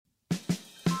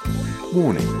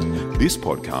Warning, this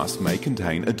podcast may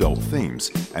contain adult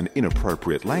themes and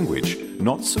inappropriate language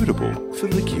not suitable for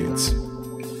the kids.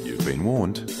 You've been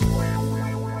warned.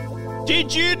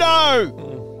 Did you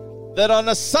know that on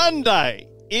a Sunday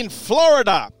in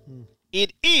Florida,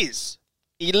 it is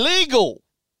illegal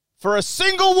for a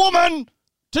single woman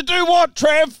to do what,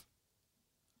 Trev?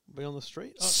 Be on the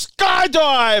street?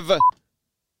 Skydive!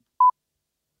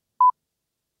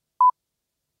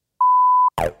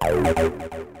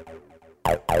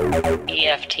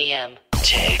 EFTM.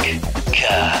 Tech,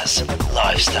 cars,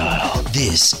 lifestyle.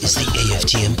 This is the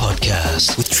EFTM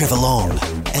podcast with Trevor Long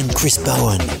and Chris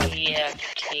Bowen.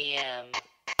 EFTM.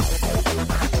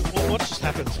 Well, what just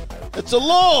happened? It's a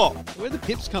law. Where'd the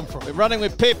pips come from? We're running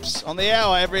with pips on the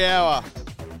hour, every hour.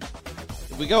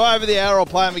 If we go over the hour, I'll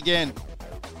play them again.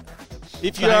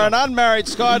 If you are an unmarried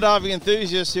skydiving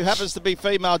enthusiast who happens to be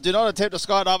female, do not attempt to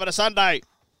skydive on a Sunday.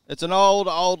 It's an old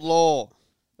law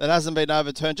that hasn't been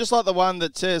overturned. Just like the one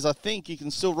that says, I think you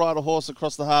can still ride a horse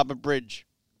across the harbour bridge.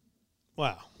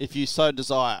 Wow. If you so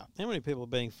desire. How many people are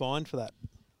being fined for that?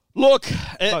 Look.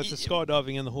 Both the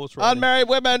skydiving and the horse riding. Unmarried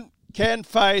women can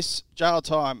face jail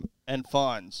time and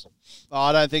fines.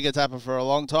 I don't think it's happened for a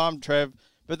long time, Trev.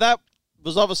 But that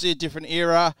was obviously a different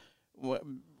era.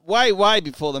 Way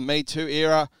before the Me Too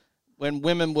era, when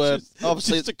women were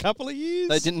obviously just a couple of years.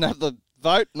 They didn't have the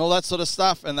vote and all that sort of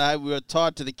stuff, and they were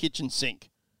tied to the kitchen sink.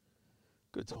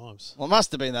 Good times. Well, it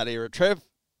must have been that era, Trev.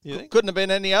 You think? Couldn't have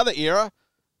been any other era.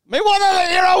 I mean, what other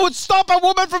era would stop a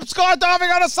woman from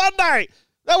skydiving on a Sunday?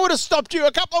 That would have stopped you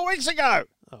a couple of weeks ago.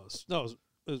 It was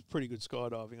pretty good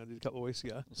skydiving I did a couple of weeks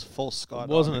ago. It was false skydiving. It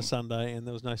wasn't a Sunday, and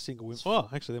there was no single women. Oh,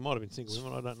 actually, there might have been single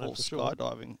women. I don't know false for sure.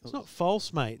 Skydiving. It's not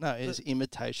false, mate. No, it's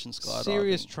imitation skydiving.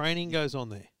 Serious training goes on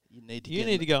there. You need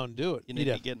to go and do it. You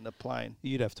need to get in a plane.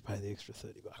 You'd have to pay the extra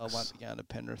 $30. I won't be going to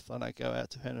Penrith. I don't go out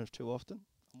to Penrith too often.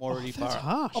 I'm already that's far.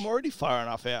 harsh. I'm already far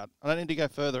enough out. I don't need to go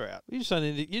further out. You just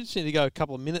need to go a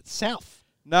couple of minutes south.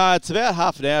 No, it's about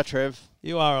half an hour, Trev.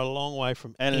 You are a long way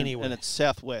from anywhere. And it's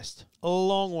southwest. A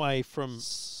long way from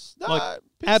No,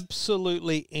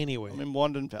 absolutely anywhere. I'm in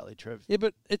Wandon Valley, Trev. Yeah,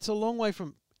 but it's a long way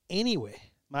from anywhere.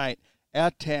 Mate,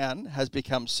 our town has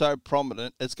become so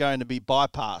prominent, it's going to be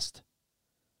bypassed.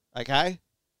 Okay?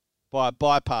 By a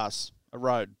bypass, a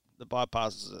road that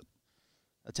bypasses it.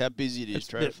 That's how busy it is,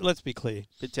 Trev. Let's be clear.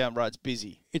 Pittown Road's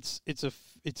busy. It's a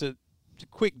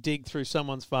quick dig through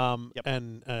someone's farm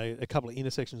and a couple of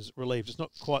intersections relieved. It's not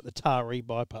quite the Taree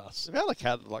bypass. They've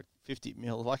allocated like 50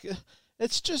 mil. Like,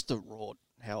 it's just a raw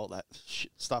how all that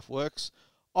stuff works.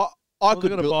 I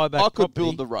could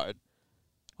build the road.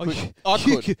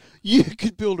 You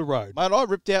could build a road. Mate, I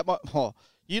ripped out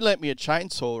you lent me a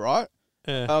chainsaw, right?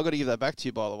 Yeah. I've got to give that back to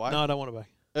you, by the way. No, I don't want it back.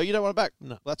 Oh, you don't want it back? No.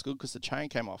 Well, that's good because the chain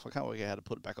came off. I can't work out how to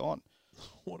put it back on.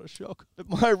 What a shock. But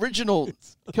my original...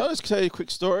 Can I just tell you a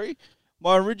quick story?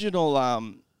 My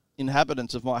original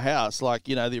inhabitants of my house, like,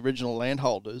 you know, the original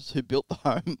landholders who built the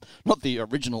home, not the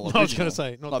original. I was going to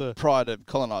say, not the... prior to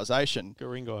colonisation.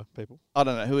 Garingai people. I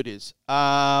don't know who it is.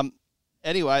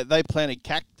 Anyway, they planted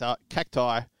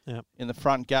cacti in the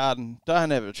front garden.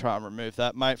 Don't ever try and remove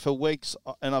that, mate, for weeks.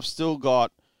 And I've still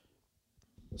got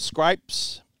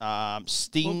scrapes,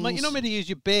 stings. Well, mate, you're not meant to use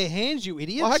your bare hands, you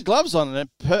idiot. I had gloves on and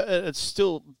it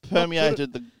still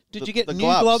permeated the Did you get the new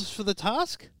gloves for the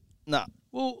task? No.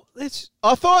 Well,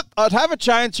 I thought I'd have a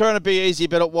chainsaw and it'd be easy,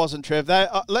 but it wasn't, Trev.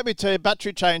 Let me tell you,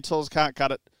 battery chainsaws can't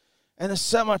cut it. And there's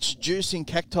so much juice in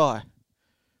cacti.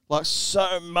 Like,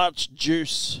 so much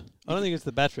juice. I don't think it's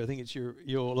the battery. I think it's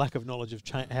your lack of knowledge of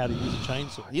how to use a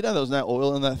chainsaw. You know there was no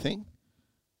oil in that thing?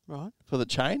 Right. For the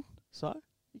chain? So?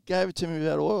 You gave it to me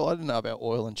without oil. I didn't know about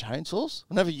oil and chainsaws.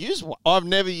 I never used one. I've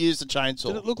never used a chainsaw.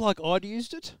 Did it look like I'd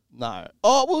used it? No.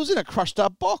 Oh, well, it was in a crushed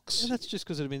up box. Yeah, that's just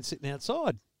because it had been sitting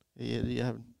outside. Yeah, you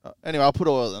haven't. Anyway, I put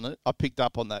oil in it. I picked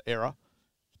up on that error.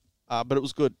 But it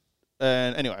was good.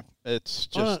 And anyway, it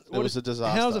was a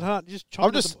disaster. How is it hard? Just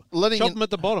chop them at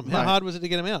the bottom. How hard was it to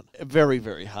get them out? Very,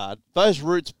 very hard. Those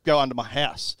roots go under my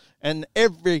house. And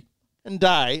every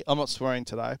day, I'm not swearing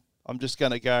today, I'm just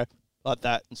going to go like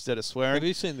that instead of swearing. Have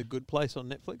you seen The Good Place on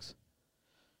Netflix?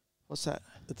 What's that?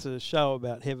 It's a show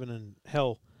about heaven and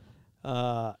hell,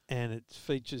 and it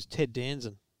features Ted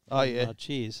Danson. Oh, yeah.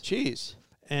 Cheers.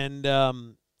 And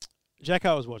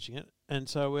Jacko was watching it, and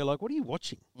so we're like, what are you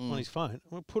watching on his phone?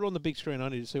 We'll put it on the big screen. I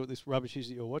need to see what this rubbish is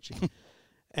that you're watching.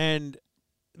 And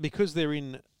because they're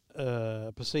in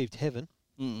perceived heaven,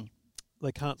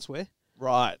 they can't swear.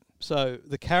 Right. So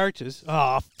the characters,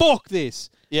 fuck this.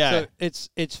 Yeah. So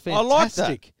it's fantastic. I like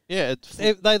that.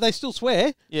 Yeah. They still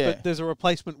swear, but there's a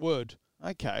replacement word.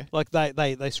 Okay. Like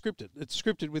they script it. It's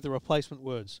scripted with the replacement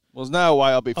words. Well, there's no way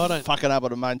I'll be I don't- fucking able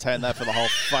to maintain that for the whole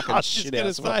fucking I was just shit gonna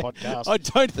house of a say, podcast. I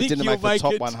don't It think didn't you'll make the make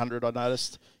top it. 100, I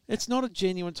noticed. It's not a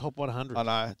genuine top 100. I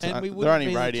know. And we They're wouldn't only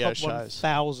be in radio the top shows.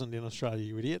 1,000 in Australia,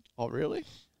 you idiot. Oh, really?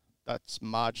 That's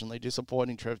marginally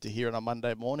disappointing, Trev, to hear on a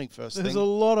Monday morning first There's thing. a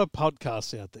lot of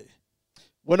podcasts out there.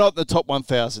 We're not in the top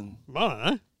 1,000. I don't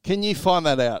know. Can you find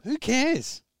that out? Who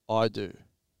cares? I do.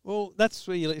 Well, that's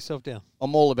where you let yourself down.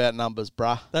 I'm all about numbers,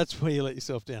 bruh. That's where you let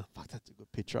yourself down. Fuck, that's a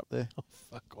good picture up there. Oh,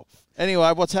 fuck off.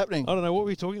 Anyway, what's happening? I don't know. What were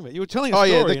you talking about? You were telling a Oh,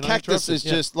 story. yeah, the and I cactus interrupted. is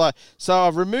Yeah. just like... So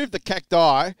I've removed the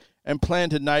cacti and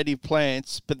planted native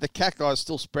plants, but the cacti is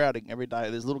still sprouting every day.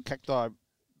 There's little cacti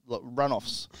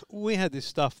runoffs. We had this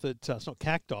stuff that... it's not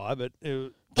cacti, but it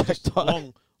was just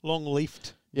Cacti.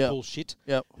 long-leafed Yep. bullshit.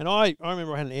 Yep. And I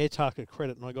remember I had an air target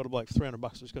credit and I got like $300. I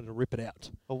was going to rip it out.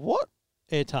 A what?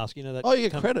 Air task, you know that? Oh, you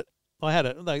get credit. I had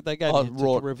it. They gave Oh, me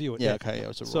raw. to review it. Yeah, okay, yeah, it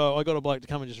was a raw. So I got a bloke to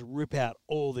come and just rip out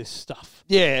all this stuff.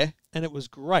 Yeah. And it was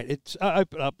great. It's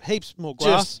opened up heaps more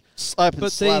grass. Just open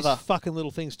But slather. these fucking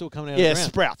little things still coming out Yeah, of the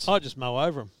ground. sprouts. I just mow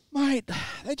over them. Mate,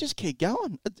 they just keep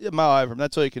going. Mow over them.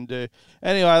 That's all you can do.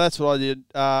 Anyway, that's what I did.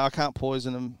 I can't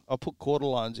poison them. I put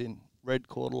cordylones in, red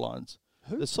cordylones.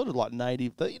 They're sort of like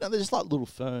native. They're just like little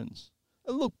ferns.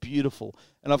 They look beautiful.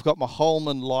 And I've got my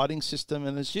Holman lighting system,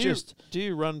 and it's just... Do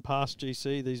you run past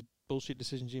GC, these bullshit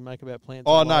decisions you make about plants?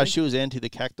 Oh, and no, lighting? she was anti the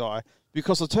cacti.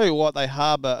 Because I'll tell you what, they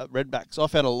harbour redbacks.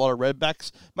 I've had a lot of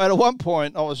redbacks. Mate, at one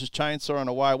point, I was just chainsawing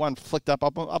away. One flicked up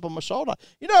on my shoulder.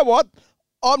 You know what?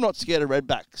 I'm not scared of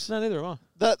redbacks. No, neither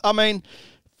am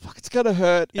Fuck, it's going to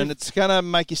hurt, and If- it's going to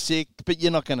make you sick, but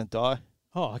you're not going to die.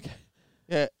 I. Oh, okay.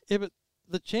 Yeah. Yeah, but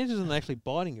the chances of them actually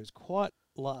biting you is quite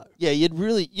low. Yeah, you'd have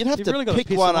You've to really gotta pick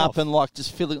piss one them up off. and like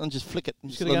just fill it and just flick it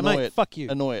and Just just gotta go, annoy mate, it. fuck you.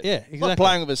 Annoy it. Yeah, It's like exactly.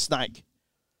 playing with a snake.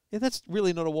 Yeah, that's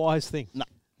really not a wise thing. No.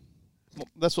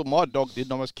 That's what my dog did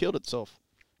and almost killed itself.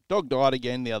 Dog died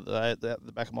again the other day at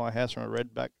the back of my house from a red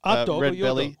Our dog or red your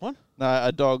belly. dog? What? No,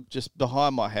 a dog just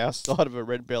behind my house died of a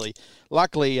red belly.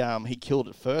 Luckily, he killed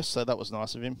it first, so that was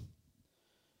nice of him.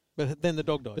 But then the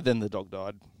dog died. But then the dog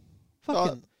died.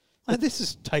 Fucking, mate, this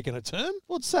is taking a turn.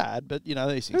 Well, it's sad, but these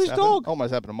things Whose happen. dog?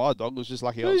 Almost happened to my dog. It was just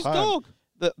lucky I was Whose home.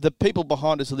 dog? The people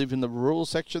behind us who live in the rural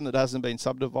section that hasn't been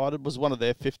subdivided was one of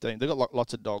their 15. They've got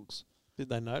lots of dogs. Did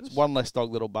they notice? It's one less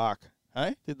dog that'll bark.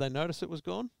 Hey? Did they notice it was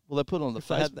gone? Well, they put it on the If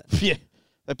they had Facebook. Yeah,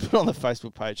 they put it on the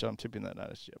Facebook page. So I'm tipping that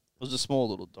notice. Yep. It was a small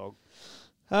little dog.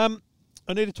 I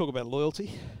need to talk about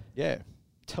loyalty. Yeah.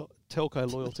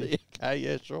 Telco loyalty. Okay.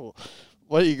 Yeah. Sure.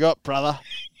 What do you got, brother?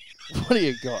 What do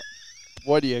you got?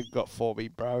 What do you got for me,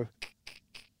 bro?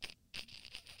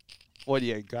 What do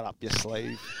you got up your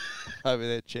sleeve over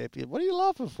there, champion? What are you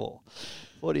laughing for?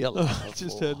 What are you laughing I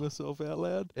just for? heard myself out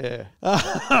loud. Yeah.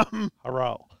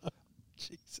 Hurrah.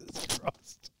 Jesus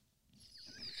Christ.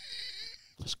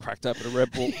 Just cracked open a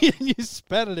Red Bull. You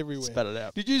spat it everywhere. Spat it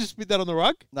out. Did you just spit that on the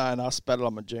rug? No, I spat it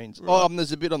on my jeans. Right. Oh,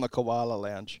 there's a bit on the koala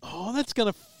lounge. Oh, that's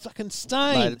going to fucking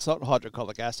stain. Mate, it's not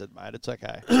hydrochloric acid, mate. It's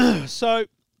okay. So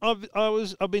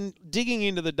I've been digging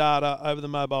into the data over the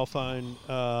mobile phone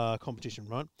competition,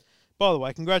 right? By the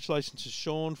way, congratulations to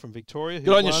Sean from Victoria. who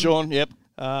Good on you, won. Sean. Yep.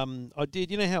 I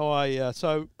did. You know how I...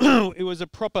 so it was a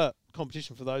proper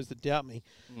competition for those that doubt me.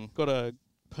 Got a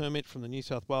permit from the New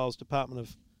South Wales Department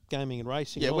of Gaming and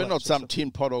Racing. Yeah, and all we're that not sort some of stuff.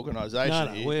 tin pot organisation.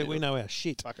 No, here. we know our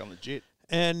shit. Fucking legit.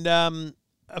 And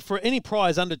for any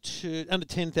prize under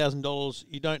 $10,000,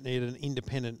 you don't need an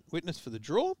independent witness for the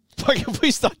draw. Like if we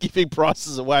start giving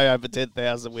prices away over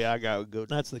 10,000, we are going good.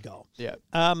 That's the goal. Yeah.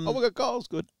 Um, Oh, we got goals.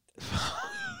 Good.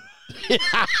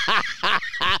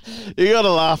 You got to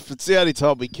laugh. It's the only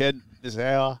time we can this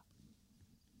hour.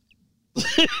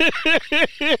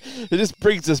 It just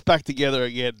brings us back together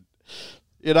again.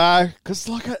 You know, because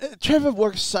Trevor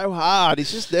works so hard.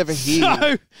 He's just never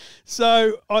here.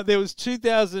 So there was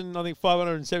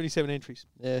 2,577 entries.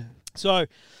 Yeah. So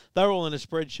they were all in a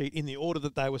spreadsheet in the order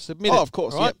that they were submitted. Oh, of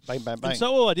course. Right? Yep. Bang, bang, bang. And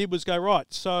so all I did was go, right,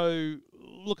 so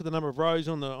look at the number of rows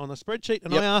on the spreadsheet,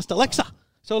 and Yep. I asked Alexa.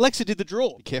 So Alexa did the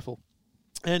draw. Be careful.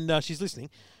 And she's listening.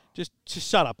 Just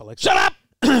shut up, Alexa. Shut up!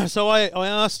 So I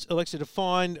asked Alexa to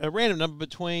find a random number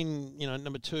between,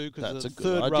 number 2, because That's the a good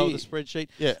third row of idea. the spreadsheet,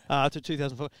 Yeah. to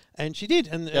 2004. And she did.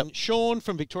 And, Yep. and Sean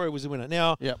from Victoria was the winner.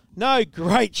 Now, Yep. no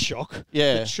great shock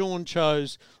Yeah. that Sean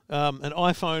chose an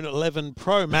iPhone 11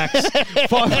 Pro Max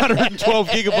 512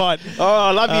 gigabyte. Oh,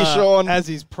 I love you, Sean. As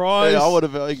his prize. Yeah, I would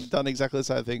have done exactly the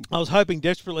same thing. I was hoping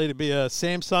desperately to be a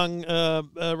Samsung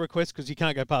request because you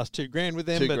can't go past $2,000 with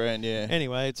them. $2,000, yeah.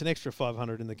 Anyway, it's an extra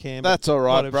 500 in the cam. That's all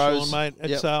right, Whatever, bros. Sean, mate.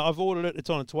 It's, Yep. I've ordered it. It's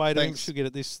on its way to him. Thanks. Should get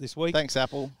it this week. Thanks,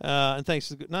 Apple. And thanks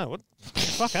to no what?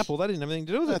 fuck Apple. They didn't have anything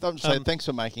to do with it. I'm just saying, thanks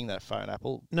for making that phone,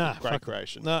 Apple. Nah, great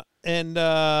creation. No, and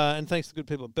thanks to the good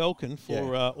people at Belkin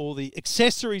for all the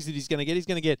accessories that he's going to get. He's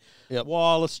going to get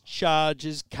wireless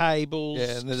chargers, cables,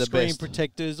 and they're the screen best.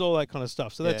 protectors, all that kind of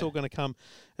stuff. So that's all going to come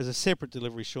as a separate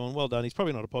delivery, Sean. Well done. He's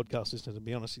probably not a podcast listener, to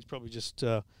be honest. He's probably just,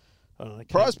 I don't know.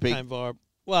 Prize Pig. Came via,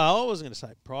 well, I wasn't going to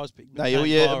say Prize Pig. No,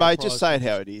 mate, just say it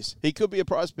how it is. He could be a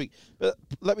Prize Pig. But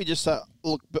let me just say,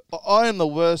 look, I am the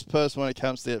worst person when it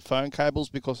comes to phone cables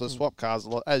because I swap cars a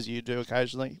lot, as you do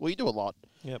occasionally. Well, you do a lot.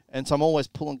 Yep. And so I'm always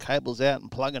pulling cables out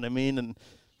and plugging them in. And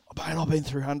I've been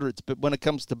through hundreds. But when it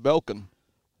comes to Belkin,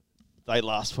 they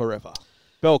last forever.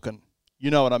 Belkin,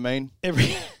 you know what I mean?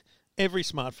 Every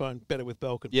smartphone better with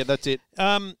Belkin. Yeah, that's it.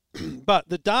 But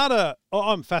the data,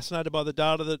 I'm fascinated by the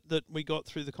data that we got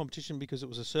through the competition because it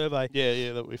was a survey.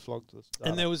 Yeah, that we flogged this data.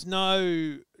 And there was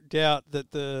no doubt that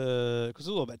because it's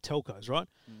all about telcos, right?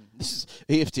 This is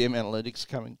EFTM analytics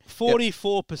coming.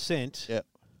 44%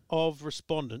 of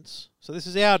respondents. So this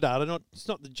is our data. It's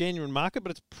not the genuine market,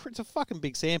 but it's a fucking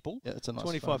big sample. Yeah, it's a nice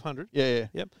 2,500. Yeah.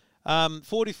 Yep.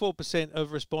 44%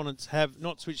 of respondents have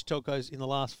not switched telcos in the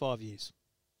last 5 years.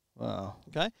 Wow.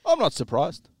 Okay. I'm not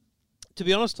surprised. To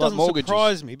be honest, it like doesn't mortgages.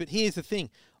 surprise me. But here's the thing: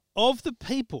 of the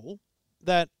people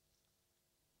that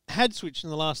had switched in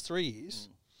the last 3 years,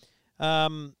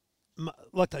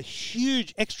 like a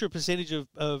huge extra percentage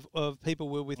of people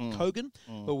were with Kogan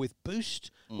or with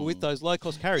Boost or with those low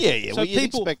cost carriers. Yeah. So Well, you'd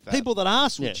expect that. people that are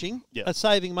switching are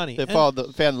saving money. They And, found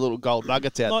the little gold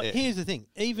nuggets out there. Here's the thing: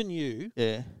 even you,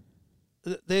 Yeah.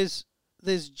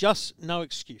 There's just no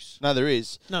excuse. No, there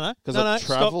is. No. Because I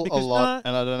travel a lot No.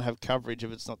 and I don't have coverage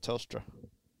if it's not Telstra.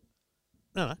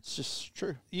 No. It's just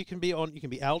true. You can be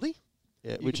Aldi.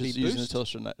 Yeah, You which can is be using Boost. the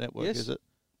Telstra network, Yes. is it?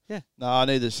 Yeah. No, I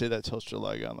need to see that Telstra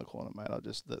logo on the corner, mate.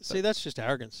 See, that's just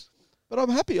arrogance. But I'm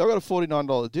happy. I got a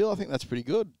 $49 deal. I think that's pretty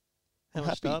good. How I'm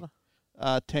much happy.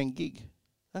 data? 10 gig.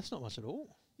 That's not much at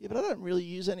all. Yeah, but I don't really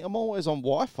use any. I'm always on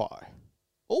Wi-Fi.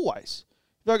 Always.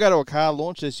 If I go to a car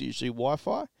launch, there's usually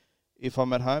Wi-Fi. If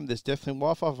I'm at home, there's definitely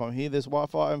Wi-Fi. If I'm here, there's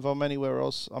Wi-Fi. And if I'm anywhere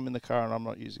else, I'm in the car and I'm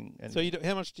not using any. So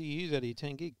how much do you use out of your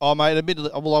 10 gig? Oh, mate, admittedly,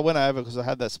 well, I went over because I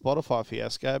had that Spotify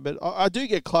fiasco, but I do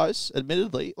get close,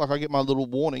 admittedly. Like, I get my little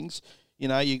warnings. You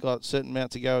know, you got a certain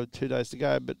amount to go, 2 days to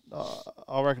go, but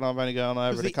I reckon I've only gone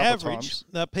over it a couple of times.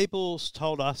 Now, people's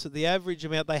told us that the average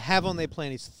amount they have on their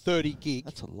plan is 30 gig.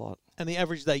 That's a lot. And the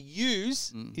average they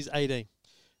use is 18.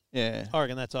 Yeah. I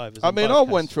reckon that's over. I mean, I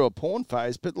went through a porn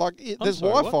phase, but, like, there's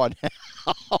sorry, Wi-Fi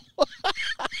now.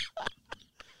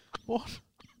 What?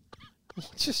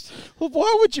 Well,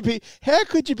 why would you be... How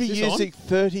could you be Is this using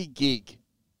 30 gig?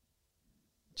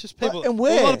 Just people... And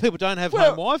where? Well, a lot of people don't have home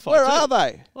Wi-Fi. Where too. are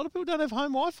they? A lot of people don't have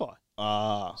home Wi-Fi.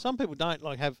 Ah. Some people don't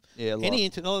have Yeah, any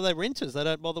internet. Oh, they're renters. They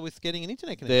don't bother with getting an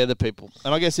internet connection. They're the people.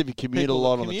 And I guess if you commute People a that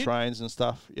lot on the commute? trains and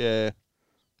stuff, yeah,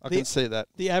 I can see that.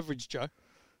 The average Joe.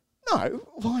 No,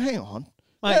 well, hang on.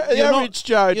 Mate, the you're average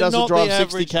Joe you're doesn't not drive the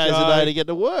 60 average Ks a Joe. day to get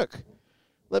to work.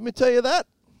 Let me tell you that.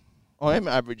 I am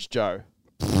average Joe.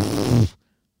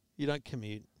 You don't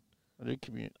commute. I do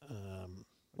commute.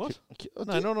 What? I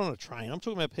No, not on a train. I'm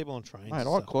talking about people on trains. Mate, and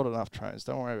I stuff. caught enough trains.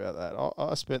 Don't worry about that.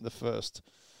 I spent the first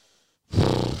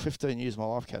 15 years of my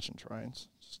life catching trains.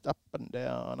 Just up and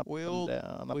down, up We've and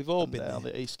down, up all and been down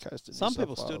there. the east coast of Some New South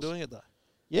people still Wales. doing it though.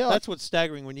 Yeah, That's what's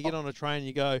staggering when you get on a train and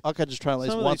you go. I catch a train at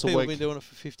least Some of once these a people week. have been doing it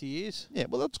for 50 years. Yeah,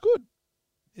 well, that's good.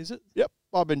 Is it? Yep.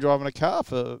 I've been driving a car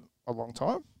for a long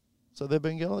time. So they've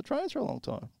been getting on the trains for a long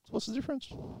time. So what's the difference?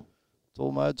 It's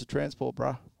all modes of transport,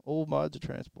 bruh. All modes of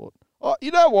transport. Oh,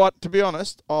 you know what? To be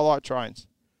honest, I like trains.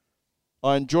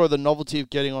 I enjoy the novelty of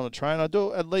getting on a train. I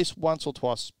do it at least once or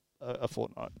twice a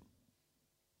fortnight.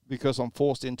 Because I'm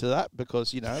forced into that.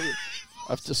 Because, you know, I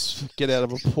have to get out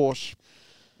of a Porsche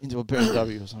into a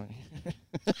BMW or something.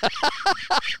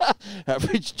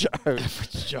 Average Joe.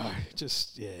 Average Joe.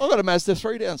 Just, yeah. I've got a Mazda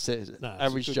 3 downstairs. No, it's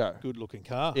Average a Joe. good looking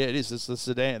car. Yeah, it is. It's the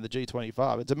sedan, the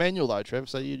G25. It's a manual though, Trev,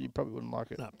 so you probably wouldn't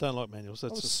like it. No, don't like manuals. I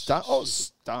That's was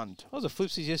stunned. I was at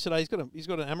Flipsies yesterday. He's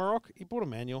got an Amarok. He bought a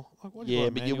manual. Like, what'd you Yeah, buy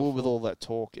a but you manual will with for? all that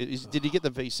talk. Did he get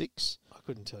the V6? I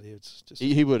couldn't tell you. It's just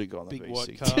He would have gone the big white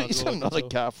V6. cars, He's all I can another tell.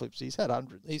 car flips. He's had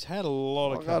hundreds. he's had a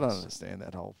lot of Like, I don't cars. understand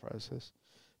that whole process.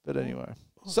 But anyway.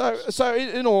 So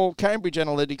in all, Cambridge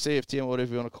Analytics, EFTM, whatever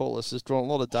you want to call us, has drawn a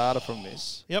lot of data from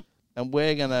this. Yep. And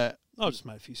we're going to... I've just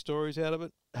made a few stories out of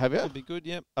it. Have you? It'll be good.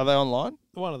 Yep. Are they online?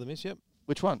 One of them is. Yep.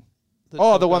 Which one?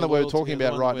 The one that we're talking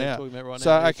about right now.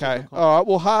 So, okay. All right.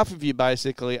 Well, half of you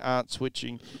basically aren't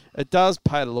switching. It does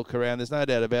pay to look around. There's no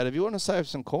doubt about it. If you want to save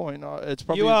some coin, it's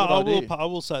probably a good idea. I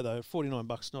will say, though,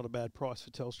 $49 not a bad price for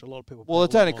Telstra. A lot of people Well,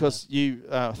 it's only because you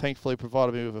thankfully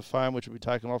provided me with a phone, which will be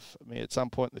taken off me at some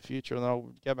point in the future, and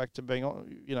I'll go back to being,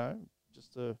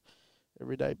 just a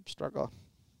everyday struggler. Are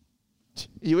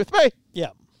you with me?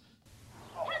 Yeah.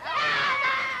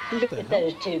 Look at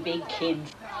those two big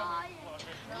kids.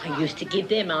 I used to give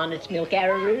them Arnott's milk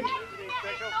arrowroot. Okay,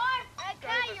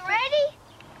 you ready?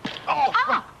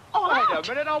 Wait a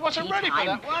minute, I wasn't ready for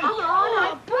that one.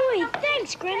 Oh, boy,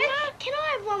 thanks, Grandma. Can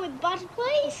I have one with butter,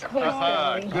 please?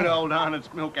 Good old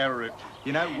Arnott's milk arrowroot.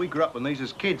 You know, we grew up on these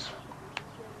as kids.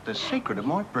 The secret of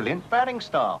my brilliant batting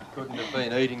style. Couldn't have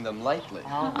been eating them lately.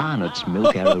 Arnott's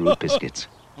milk arrowroot biscuits.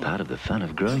 Part of the fun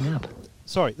of growing up.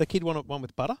 Sorry, the kid wanted one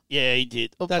with butter? Yeah, he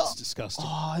did. That's disgusting.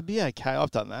 Oh, it'd be okay.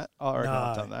 I've done that. I reckon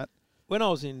I've done that. When I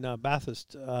was in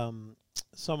Bathurst,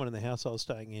 someone in the house I was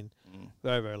staying in,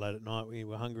 very, very late at night, we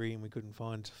were hungry and we couldn't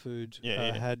find food,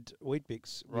 had Wheat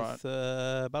Bix with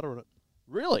butter on it.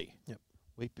 Really? Yep.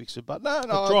 Wheat Bix with butter?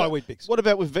 No. Dry Wheat Bix. What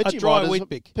about with Vegemite? A dry Wheat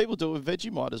Bix. People do it with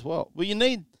Vegemite as well. Well, you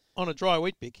need... On a dry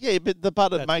Wheat Bix? Yeah, but the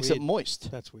butter makes it moist.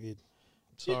 That's weird.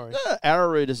 Sorry.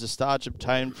 Arrowroot is a starch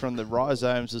obtained from the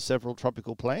rhizomes of several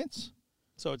tropical plants.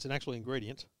 So it's an actual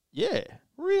ingredient? Yeah.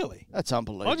 Really? That's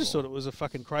unbelievable. I just thought it was a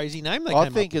fucking crazy name I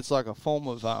think it's like a form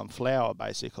of flour,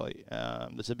 basically.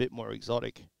 That's a bit more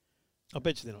exotic. I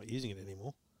bet you they're not using it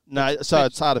anymore. No, so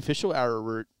it's artificial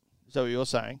arrowroot. Is that what you're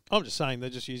saying? I'm just saying they're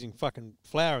just using fucking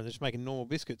flour and they're just making normal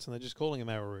biscuits and they're just calling them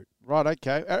arrowroot. Right,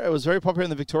 okay. It was very popular in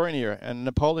the Victorian era, and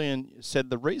Napoleon said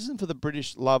the reason for the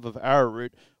British love of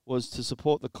arrowroot was to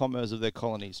support the commerce of their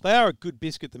colonies. They are a good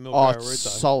biscuit, the milk arrowroot, though. It's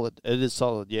solid. It is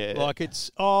solid, yeah. Like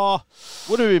it's,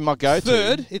 would it be my go-to?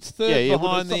 Third. It's third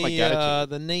behind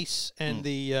the Nice and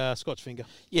the Scotch finger.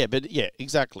 Yeah,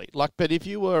 exactly. But if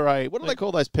you were what do they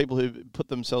call those people who put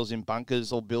themselves in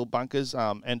bunkers or build bunkers,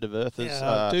 end of earthers?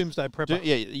 Doomsday prepper.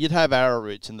 You'd have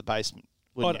arrowroots in the basement.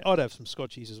 I'd have some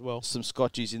Scotchies as well. Some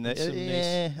Scotchies in there.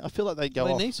 Nice. I feel like they'd go Are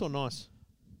they off. Nice or nice?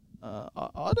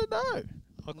 I don't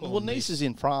know. Nice is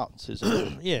in France, isn't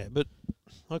it? Yeah, but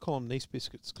I call them Nice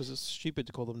biscuits because it's stupid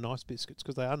to call them nice biscuits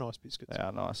because they are nice biscuits. They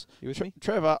are nice. You with me?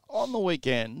 Trevor, on the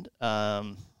weekend, not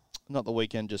the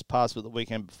weekend just passed, but the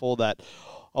weekend before that,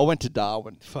 I went to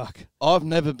Darwin. Fuck. I've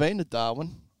never been to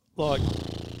Darwin. Like,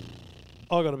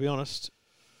 I got to be honest.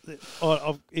 If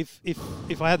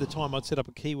I had the time, I'd set up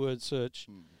a keyword search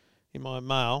in my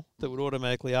mail that would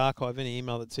automatically archive any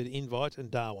email that said invite and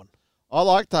Darwin. I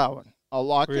like Darwin. I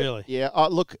like it. Really? Yeah.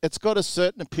 Look, it's got a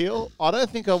certain appeal. I don't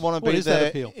think I want to be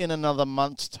there in another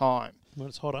month's time. When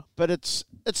it's hotter. But it's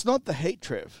not the heat,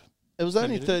 Trev. It was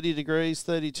only 30 degrees,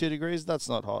 32 degrees. That's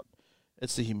not hot.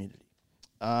 It's the humidity.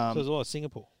 So it's like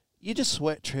Singapore. You just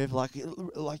sweat, Trev.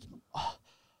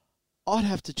 I'd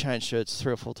have to change shirts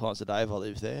 3 or 4 times a day if I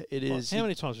lived there. It is. How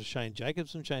many times has Shane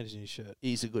Jacobson changed his shirt?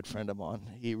 He's a good friend of mine.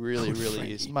 He really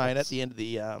is, mate. At the end of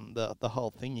the whole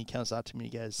thing, he comes up to me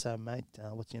and he goes, "So, mate,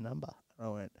 what's your number?" And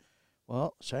I went,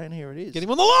 "Well, Shane, here it is." Get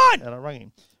him on the line. And I rang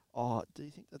him. Oh, do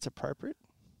you think that's appropriate?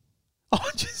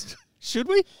 Should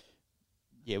we?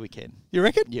 Yeah, we can. You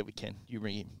reckon? Yeah, we can. You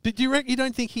ring him. But do you reckon you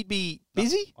don't think he'd be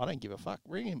busy? I don't give a fuck.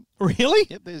 Ring him. Really?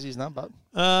 Yep, there's his number.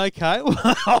 Okay.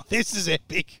 Well, this is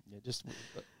epic. Yeah, just.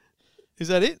 Is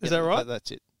that it? Is that right?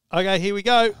 That's it. Okay, here we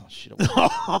go. Oh, shit.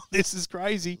 This is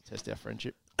crazy. Test our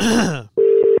friendship.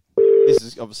 This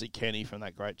is obviously Kenny from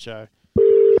that great show.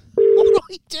 What are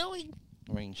you doing?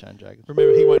 Ringing Shane Jacobson.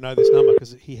 Remember, he won't know this number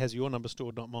because he has your number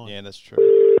stored, not mine. Yeah, that's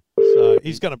true. So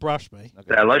he's going to brush me.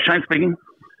 Okay. Hello, Shane speaking.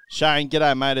 Shane,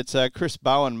 g'day, mate. It's Chris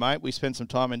Bowen, mate. We spent some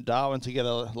time in Darwin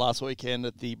together last weekend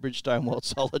at the Bridgestone World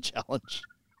Solar Challenge.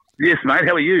 Yes, mate.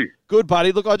 How are you? Good,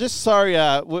 buddy. Look,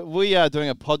 we are doing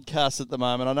a podcast at the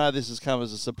moment. I know this has come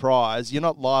as a surprise. You're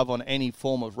not live on any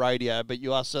form of radio, but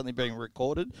you are certainly being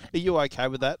recorded. Are you okay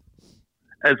with that?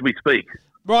 As we speak.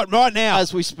 Right now.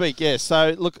 As we speak, yes.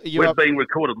 So, look, we're being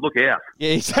recorded. Look out.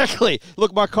 Yeah, exactly.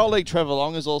 Look, my colleague Trevor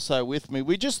Long is also with me.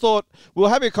 We just thought we'll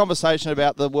have a conversation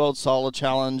about the World Solar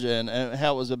Challenge and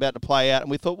how it was about to play out.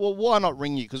 And we thought, well, why not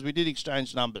ring you? Because we did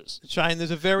exchange numbers. Shane, there's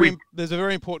a very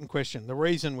important question. The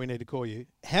reason we need to call you.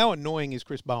 How annoying is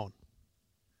Chris Bowen?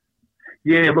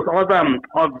 Yeah, look,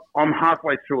 I'm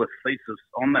halfway through a thesis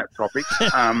on that topic.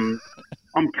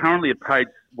 I'm currently at page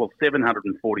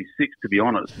 746 to be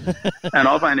honest, and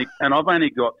I've only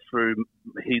got through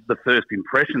the first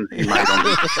impressions he made on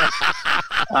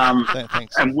this.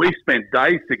 Thanks. And we spent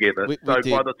days together. We so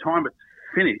did. by the time it's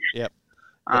finished, yep.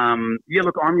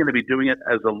 Look, I'm going to be doing it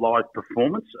as a live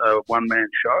performance, a one-man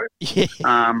show. Yeah.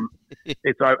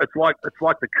 it's like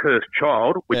the cursed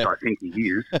child, which I think he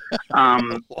is.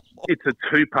 It's a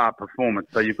 2-part performance,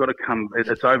 so you've got to come.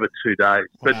 It's over 2 days,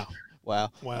 but.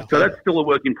 Wow. So that's still a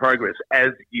work in progress, as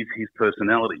is his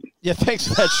personality. Yeah, thanks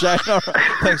for that, Shane. All right.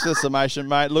 Thanks for the summation,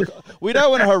 mate. Look, we don't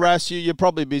want to harass you. You're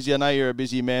probably busy. I know you're a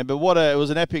busy man, but it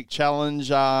was an epic challenge.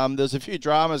 There's a few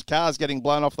dramas, cars getting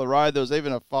blown off the road. There was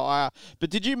even a fire.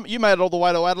 But you made it all the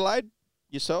way to Adelaide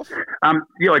yourself?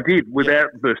 Yeah, I did, without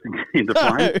bursting into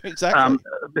flames. Exactly.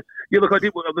 Look, I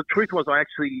did. Well, the truth was, I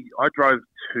drove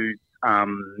to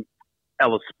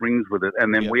Alice Springs with it,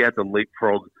 and then we had to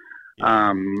leapfrog.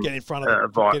 Get in front of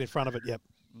it. Get in front of it. Yep.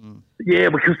 Yeah,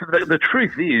 because the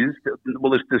truth is,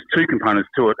 well, there's 2 components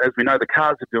to it. As we know, the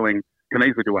cars can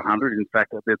easily do 100. In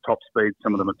fact, at their top speed,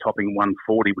 some of them are topping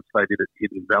 140, which they did at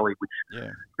Hidden Valley, which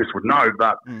Chris would know.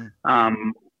 But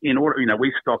in order,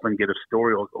 we stop and get a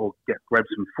story or grab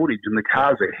some footage, and the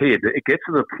cars ahead. It gets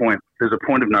to the point. There's a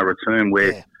point of no return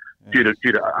where. Due to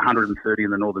 130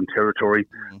 in the Northern Territory,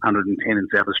 110 in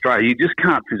South Australia, you just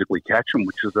can't physically catch them,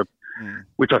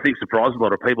 which I think surprised a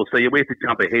lot of people. So we have to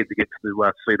jump ahead to get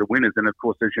to see the winners, and of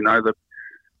course, as you know,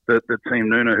 the team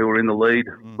Nuna, who are in the lead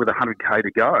with 100k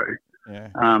to go,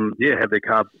 have their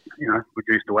car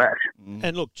reduced to ash.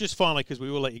 And look, just finally, because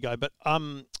we will let you go, but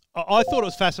I thought it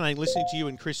was fascinating listening to you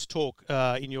and Chris talk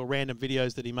in your random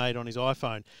videos that he made on his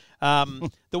iPhone.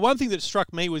 The one thing that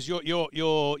struck me was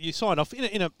you signed off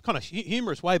in a kind of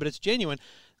humorous way, but it's genuine.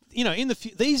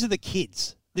 These are the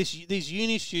kids. These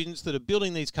uni students that are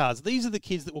building these cars. These are the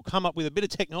kids that will come up with a bit of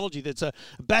technology that's a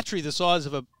battery the size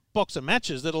of a box of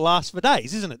matches that'll last for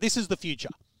days, isn't it? This is the future.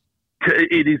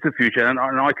 It is the future, and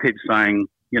I keep saying,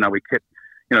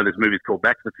 there's movies called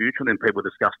Back to the Future, and then people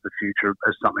discuss the future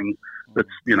as something that's,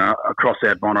 across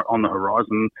our bonnet on the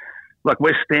horizon. Like,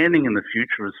 we're standing in the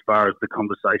future as far as the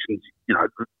conversations,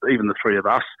 even the 3 of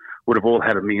us would have all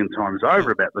had a million times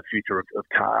over about the future of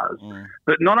cars.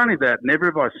 But not only that, never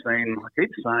have I seen, I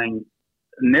keep saying,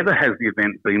 never has the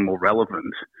event been more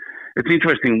relevant. It's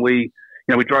interesting, we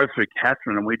drove through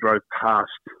Katherine and we drove past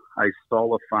a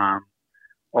solar farm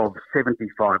of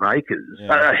 75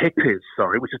 hectares,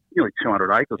 which is nearly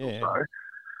 200 acres or so,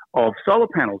 of solar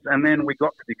panels. And then we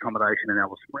got to the accommodation in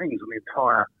Alice Springs, and the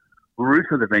entire roof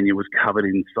of the venue was covered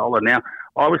in solar. Now,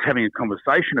 I was having a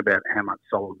conversation about how much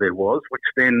solar there was, which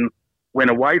then went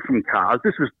away from cars.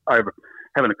 This was over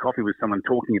having a coffee with someone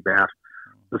talking about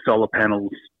the solar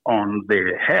panels on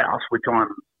their house, which I'm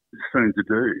soon to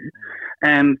do.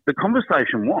 And the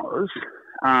conversation was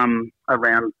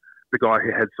around the guy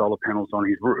who had solar panels on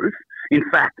his roof. In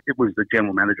fact, it was the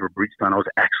general manager of Bridgestone I was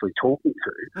actually talking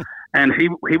to. And he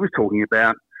was talking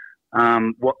about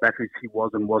what batteries he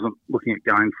was and wasn't looking at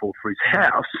going for his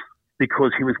house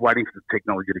because he was waiting for the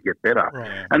technology to get better.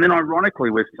 Right. And then ironically,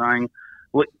 we're saying,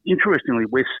 well, interestingly,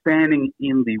 we're standing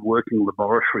in the working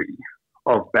laboratory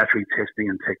of battery testing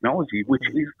and technology, which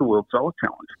is the World Solar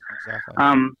Challenge. Exactly.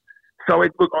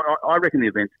 I reckon the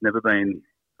event's never been...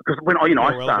 Because when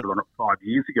I started on it 5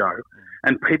 years ago,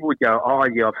 and people would go, "Oh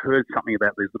yeah, I've heard something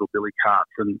about these little billy carts,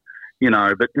 and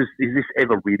but is this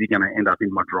ever really going to end up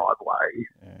in my driveway?"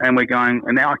 Yeah. And we're going,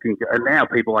 and now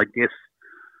people, I guess,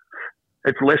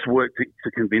 it's less work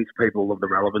to convince people of the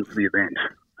relevance of the event,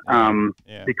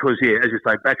 because as you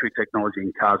say, battery technology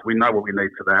in cars, we know what we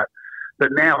need for that.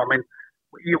 But now, I mean,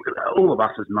 all of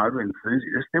us as motor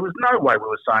enthusiasts, there was no way we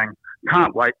were saying,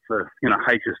 can't wait for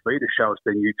HSV to show us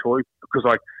their new toy, because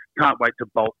I can't wait to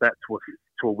bolt that to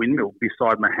a windmill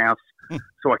beside my house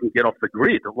so I can get off the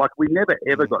grid. Like, we never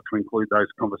ever got to include those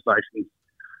conversations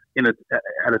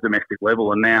at a domestic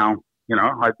level, and now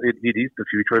it is the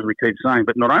future, as we keep saying.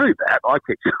 But not only that, I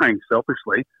keep saying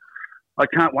selfishly, I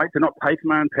can't wait to not pay for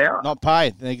my own power. Not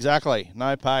pay, exactly.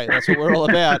 No pay. That's what we're all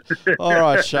about. All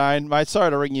right, Shane. Mate, sorry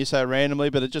to ring you so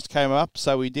randomly, but it just came up,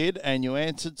 so we did, and you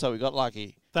answered, so we got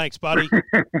lucky. Thanks, buddy.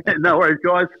 No worries,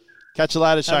 guys. Catch you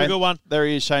later, Shane. Have a good one. There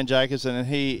he is, Shane Jacobson, and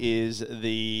he is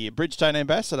the Bridgestone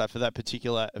ambassador for that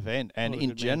particular event and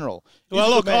in general. Well,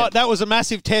 look, that was a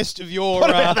massive test of your... Fuck,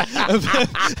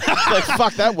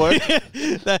 that worked.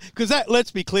 Because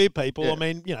let's be clear, people. Yeah. I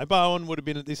mean, Bowen would have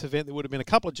been at this event. There would have been a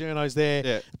couple of journos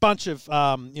there, a bunch of,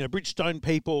 Bridgestone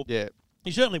people. Yeah.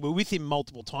 You certainly were with him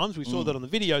multiple times. We saw that on the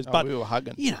videos. But we were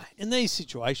hugging. In these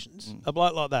situations, a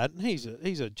bloke like that, and he's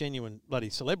a genuine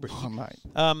bloody celebrity. Oh, mate.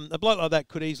 A bloke like that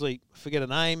could easily forget a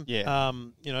name. Yeah.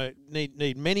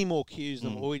 Need many more cues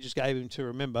than what we just gave him to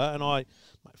remember. And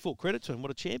full credit to him. What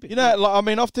a champion.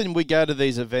 Often we go to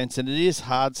these events and it is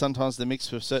hard sometimes to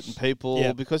mix with certain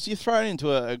people because you're thrown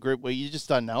into a group where you just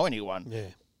don't know anyone. Yeah.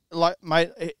 like, mate,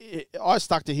 I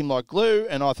stuck to him like glue,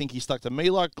 and I think he stuck to me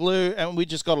like glue, and we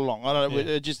just got along. I don't know,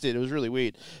 it just did. It was really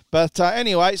weird. But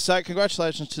anyway, so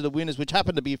congratulations to the winners, which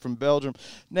happened to be from Belgium.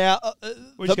 Now,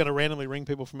 we're just going to randomly ring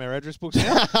people from our address books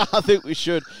now. I think we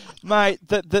should, mate.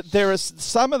 There are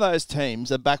some of those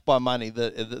teams are backed by money.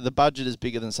 The budget is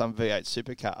bigger than some V8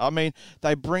 supercar. I mean,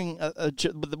 they bring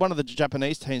one of the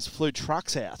Japanese teams flew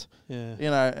trucks out. Yeah,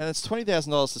 and it's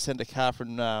 $20,000 to send a car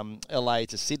from LA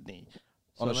to Sydney.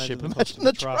 On a ship. Imagine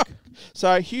the truck.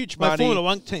 So huge money. Formula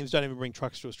One teams don't even bring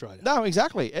trucks to Australia. No,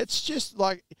 exactly. It's just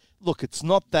like, look, it's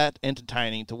not that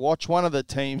entertaining to watch one of the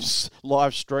teams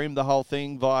live stream the whole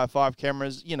thing via 5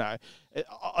 cameras.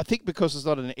 I think because it's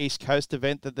not an East Coast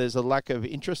event that there's a lack of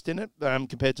interest in it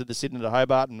compared to the Sydney to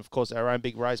Hobart and, of course, our own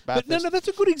big race, Bathurst. But no, that's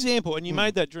a good example, and you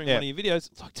made that during one of your videos.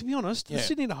 Like, to be honest, the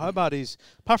Sydney to Hobart is,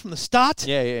 apart from the start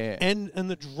and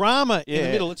the drama in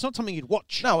the middle, it's not something you'd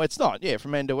watch. No, it's not,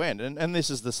 from end to end, and this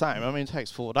is the same. I mean, it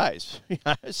takes 4 days.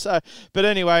 But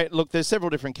anyway, look, there's several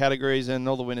different categories, and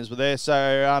all the winners were there.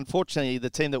 So, unfortunately, the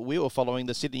team that we were following,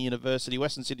 the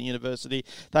Western Sydney University,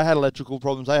 they had electrical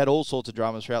problems. They had all sorts of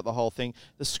dramas throughout the whole thing.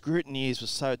 The scrutineers were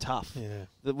so tough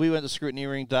that we went to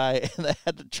scrutineering day and they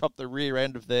had to chop the rear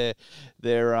end of their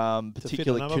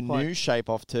particular canoe shape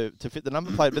off to fit the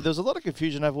number plate. But there was a lot of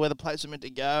confusion over where the plates were meant to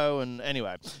go. And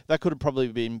anyway, that could have probably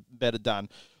been better done.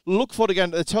 Look forward to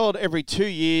going. It's held every 2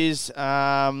 years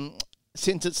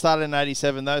since it started in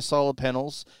 87. Those solar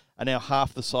panels are now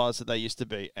half the size that they used to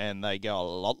be, and they go a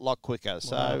lot quicker.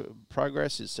 So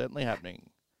progress is certainly happening.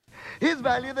 Here's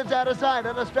value that's out of sight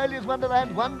at Australia's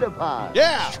Wonderland Wonder Park.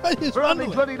 Yeah! For only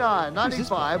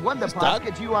 $29.95, Wonder Park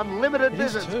gets you unlimited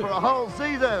visits for a whole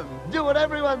season. Do what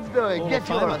everyone's doing. Get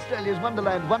your Australia's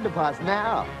Wonderland Wonder Pass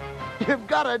now. You've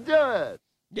got to do it.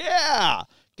 Yeah!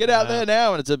 Get out there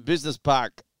now, and it's a business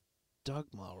park. Doug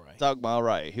Mulray. Doug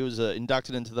Mulray. He was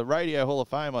inducted into the Radio Hall of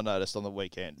Fame, I noticed, on the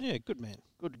weekend. Yeah, good man.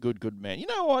 Good man. You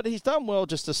know what? He's done well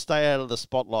just to stay out of the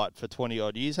spotlight for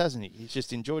 20-odd years, hasn't he? He's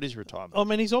just enjoyed his retirement. I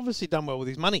mean, he's obviously done well with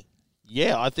his money.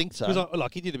 Yeah, I think so. Because,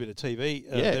 he did a bit of TV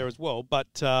there as well,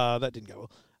 but that didn't go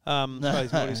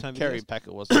well. Kerry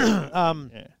Packer wasn't.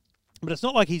 But it's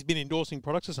not like he's been endorsing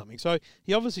products or something. So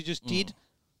he obviously just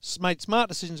made smart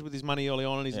decisions with his money early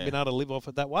on, and he's been able to live off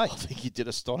it that way. I think he did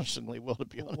astonishingly well, to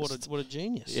be honest. What a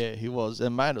genius. Yeah, he was.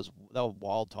 And, mate, they were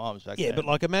wild times back then. Yeah,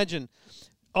 but, imagine...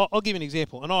 I'll give you an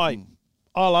example, and I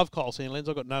love Kyle Sandlands.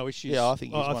 I've got no issues. Yeah, I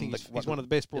think he's one of the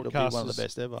best broadcasters. One of the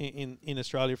best ever in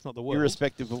Australia, if not the world.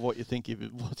 Irrespective of what you think of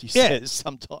what he says,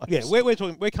 sometimes. Yeah, we're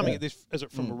coming at this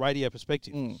from a radio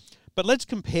perspective. But let's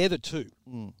compare the two.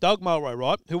 Doug Mulray,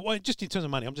 right? Who just in terms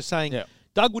of money, I'm just saying,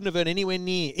 Doug wouldn't have earned anywhere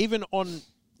near, even on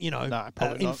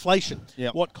inflation,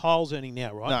 what Kyle's earning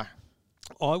now, right?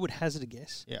 No, I would hazard a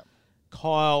guess. Yeah,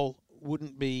 Kyle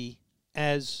wouldn't be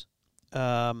as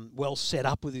well set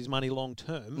up with his money long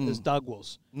term as Doug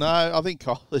was. No, I think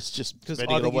Kyle is just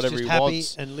spending on whatever he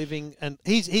wants and living, and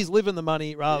he's living the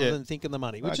money rather than thinking the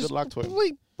money. Which is good luck to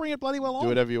him. Bring it bloody well on. Do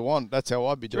whatever you want. That's how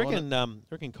I'd be doing it. Do you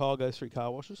reckon Kyle goes through car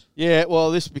washes? Yeah,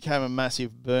 well, this became a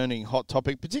massive burning hot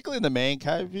topic, particularly in the Man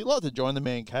Cave. If you'd like to join the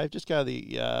Man Cave, just go to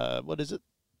the what is it?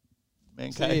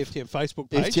 Man Cave. The FTM Facebook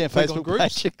page. FTM Facebook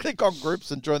page. Click on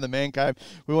groups and join the Man Cave.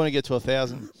 We want to get to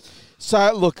 1,000.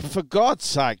 So look, for God's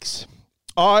sakes.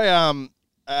 What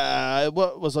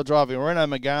was I driving? Renault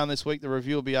Megane this week. The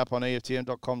review will be up on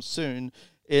EFTM.com soon.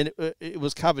 And it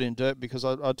was covered in dirt because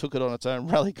I took it on its own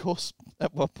rally course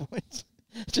at one point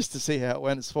just to see how it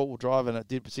went. It's four-wheel drive and it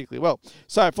did particularly well.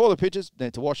 So for the pictures,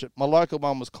 need to wash it. My local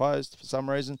one was closed for some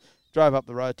reason. Drove up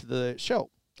the road to the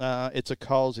Shell. It's a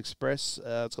Coles Express.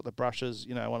 It's got the brushes,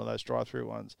 one of those drive-through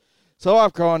ones. So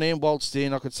I've gone in, waltzed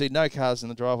in. I could see no cars in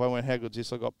the driveway. I went, how good's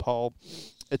this? I got pole.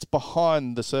 It's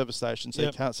behind the service station, so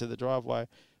you can't see the driveway.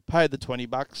 Paid the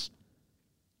 $20.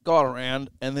 Got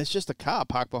around, and there's just a car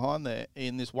parked behind there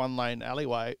in this one-lane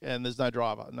alleyway, and there's no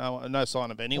driver. No sign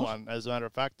of anyone. As a matter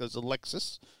of fact, there's a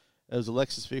Lexus. It was a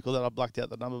Lexus vehicle that I blacked out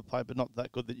the number plate, but not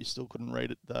that good that you still couldn't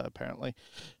read it, apparently.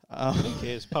 Who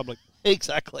cares? Public.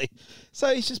 Exactly.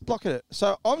 So he's just blocking it.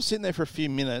 So I'm sitting there for a few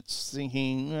minutes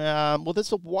thinking, well,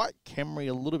 there's a white Camry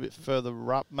a little bit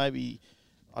further up. Maybe,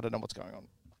 I don't know what's going on.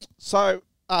 So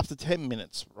after 10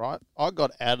 minutes, right, I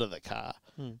got out of the car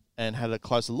and had a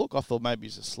closer look. I thought maybe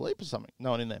he's asleep or something.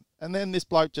 No one in there. And then this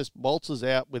bloke just waltzes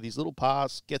out with his little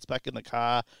pass, gets back in the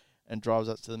car, and drives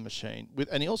up to the machine.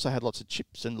 And he also had lots of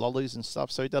chips and lollies and stuff,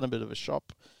 so he'd done a bit of a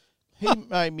shop. He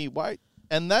made me wait.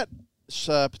 And that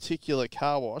particular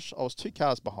car wash, I was 2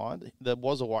 cars behind. There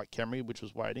was a white Camry, which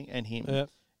was waiting, and him. Yep.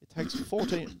 It takes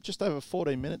just over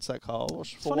 14 minutes, that car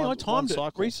wash. It's funny, I timed it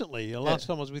recently. Last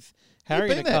time I was with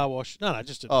Harry in a car wash. No,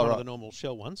 just one of the normal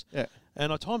Shell ones. Yeah.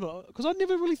 And I timed it because I'd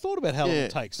never really thought about how long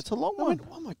it takes. It's a long one. I went,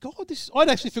 oh my God, I'd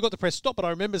actually forgot to press stop, but I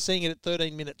remember seeing it at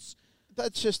 13 minutes.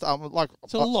 That's just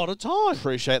it's a lot of time.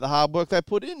 Appreciate the hard work they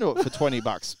put into it for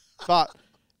 $20, but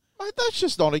mate, that's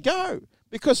just not a go.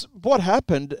 Because what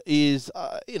happened is,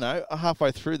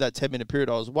 halfway through that 10-minute period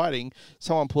I was waiting,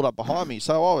 someone pulled up behind me,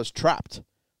 so I was trapped.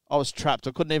 I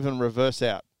couldn't even reverse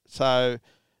out. So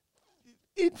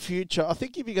in future, I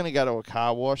think if you're going to go to a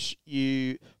car wash,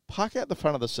 you park out the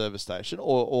front of the service station,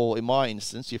 or in my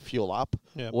instance, you fuel up,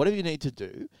 whatever you need to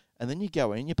do. And then you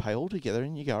go in, you pay all together,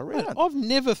 and you go around. Mate, I've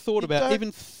never thought about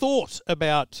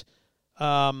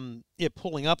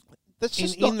pulling up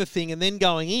in the thing and then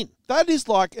going in. That is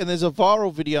and there's a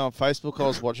viral video on Facebook I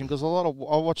was watching, because I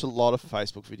watch a lot of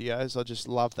Facebook videos. I just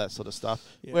love that sort of stuff.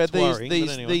 Yeah, where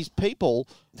anyway. these people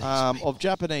of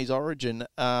Japanese origin,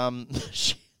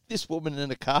 this woman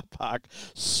in a car park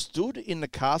stood in the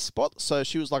car spot. So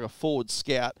she was like a forward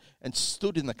scout and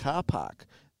stood in the car park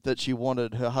that she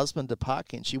wanted her husband to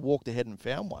park in. She walked ahead and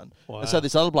found one. Wow. And so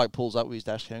this other bloke pulls up with his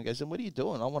dash cam and goes, "What are you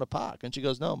doing? I want to park." And she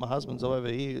goes, "No, my husband's over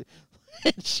here."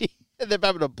 And they're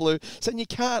having a blue. So you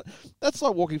can't. That's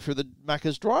like walking through the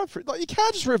Macca's drive-through. You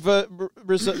can't just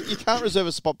you can't reserve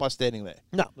a spot by standing there.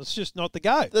 No, that's just not the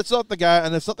go. That's not the go,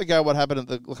 and that's not the go. What happened at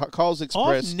the Coles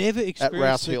Express? I've never experienced at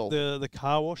Rouse Hill. the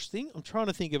car wash thing. I'm trying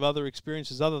to think of other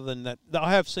experiences other than that.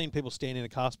 I have seen people stand in a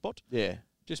car spot. Yeah.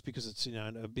 Just because it's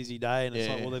a busy day and it's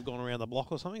like, well, they've gone around the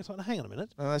block or something. It's like, hang on a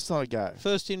minute. No, that's not a go.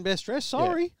 First in, best dressed.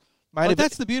 Sorry. Yeah. Mate,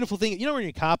 that's the beautiful thing. When you're in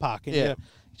your car park and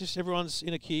just everyone's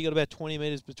in a queue, you got about 20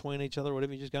 metres between each other or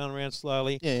whatever, you're just going around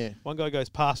slowly. Yeah. One guy goes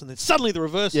past and then suddenly the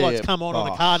reverse lights come on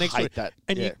the car next to it. That.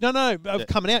 And you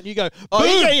coming out and you go,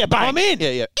 boom, bang. I'm in.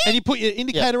 Yeah. And you put your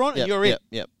indicator on and you're in.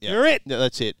 You're it. Yeah,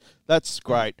 that's it. That's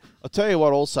great. I'll tell you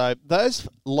what also, those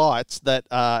lights that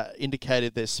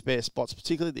indicated there's spare spots,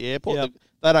 particularly at the airport,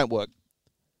 they don't work.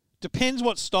 Depends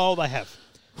what style they have.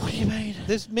 What do you mean?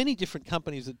 There's many different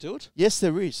companies that do it. Yes,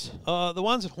 there is. The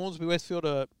ones at Hornsby Westfield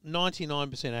are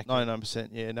 99% accurate. 99%,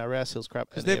 yeah. No, Rouse Hill's crap.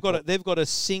 Because they've got a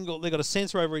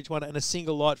sensor over each one and a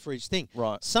single light for each thing.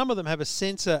 Right. Some of them have a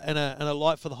sensor and a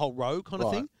light for the whole row kind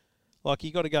of thing. Like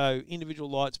you got to go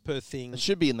individual lights per thing. It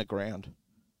should be in the ground.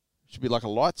 It should be like a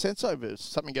light sensor. If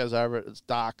something goes over it, it's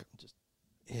dark.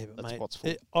 That's what's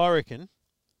for. I reckon.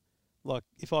 Like,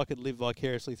 if I could live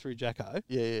vicariously through Jacko,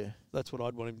 that's what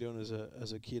I'd want him doing as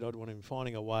a kid. I'd want him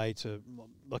finding a way to,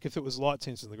 like, if it was light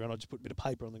sensors on the ground, I'd just put a bit of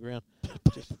paper on the ground.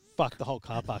 Just fuck the whole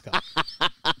car park up.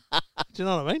 Do you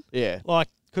know what I mean? Yeah. Like,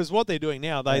 because what they're doing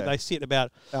now, they sit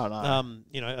about,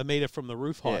 a metre from the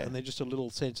roof height, Yeah. and they're just a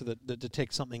little sensor that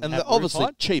detects something. And at they're obviously roof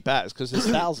height. cheap as, because there's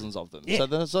thousands of them. Yeah. So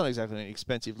then it's not exactly an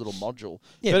expensive little module.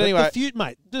 Yeah, but anyway,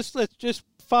 mate, let's just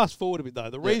fast forward a bit though.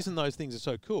 The reason those things are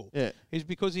so cool is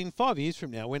because in 5 years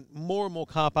from now, when more and more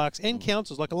car parks and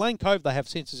councils, like Elaine Cove, they have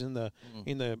sensors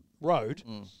in the road,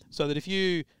 so that if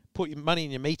you put your money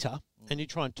in your meter and you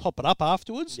try and top it up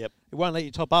afterwards, it won't let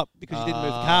you top up because you didn't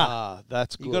move the car.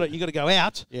 That's good. You got to go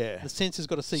out. Yeah, the sensor's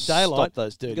got to see daylight. Stop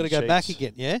those dirty You got to go sheets. back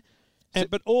again. Yeah.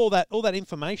 But all that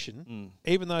information,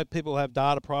 even though people have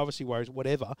data privacy worries,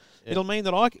 whatever, it'll mean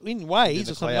that in Waze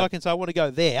or something, I can say I want to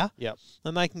go there,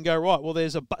 and they can go right. Well,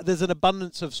 there's an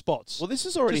abundance of spots. Well, this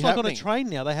is already just like happening. on a train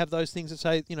now. They have those things that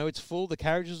say it's full, the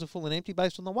carriages are full and empty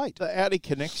based on the weight. The Audi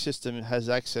Connect system has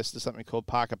access to something called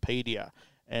Parkopedia.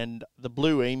 And the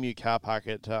Blue Emu car park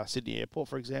at Sydney Airport,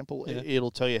 for example,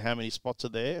 it'll tell you how many spots are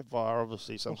there via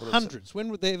obviously some sort of... Hundreds. When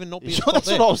would there even not be a sure, spot that's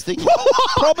there? what I was thinking.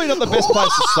 Probably not the best place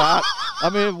to start. I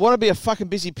mean, it want to be a fucking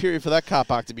busy period for that car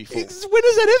park to be full. When is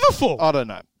that ever full? I don't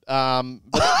know.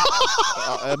 But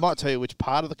I might tell you which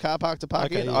part of the car park to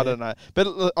park in. I don't know.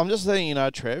 But I'm just letting you know,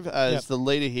 Trev, as the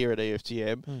leader here at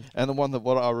EFTM and the one that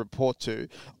what I report to,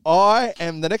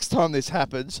 the next time this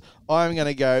happens, I'm going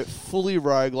to go fully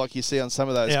rogue like you see on some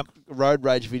of those road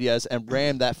rage videos and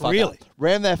ram that fucker. Really?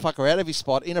 Ram that fucker out of his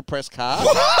spot in a press car,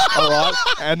 all right,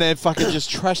 and then fucking just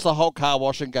trash the whole car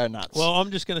wash and go nuts. Well,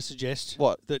 I'm just going to suggest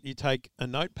that you take a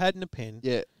notepad and a pen.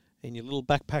 Yeah. And your little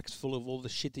backpacks full of all the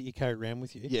shit that you carry around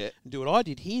with you. Yeah. And do what I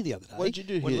did here the other day. What did you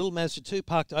do when here? little Mazda 2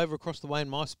 parked over across the way in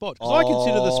my spot. Because I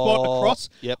consider the spot across.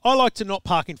 Yep. I like to not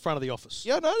park in front of the office.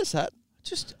 Yeah, I noticed that.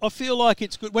 I feel like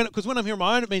it's good because when I'm here on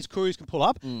my own, it means couriers can pull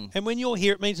up, and when you're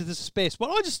here, it means that there's a spare spot.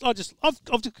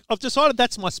 I've decided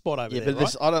that's my spot over there. Yeah,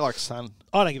 but I don't like sun.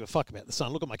 I don't give a fuck about the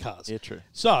sun. Look at my cars. Yeah, true.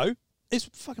 So this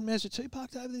fucking Mazda 2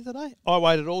 parked over the other day. I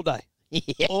waited all day.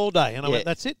 All day. And I went,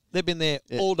 that's it. They've been there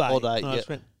all day. All day, And I just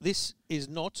went, this is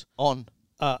not on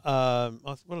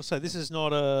what do I say? This is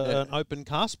not an open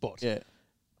car spot. Yeah.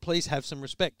 Please have some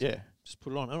respect. Yeah. Just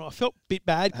put it on. And I felt a bit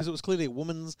bad because it was clearly a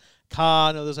woman's car.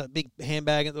 And there was a big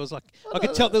handbag, and there was I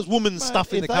could tell there was woman's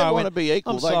stuff in the car. If they want to be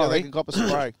equal, they can cop a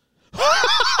spray.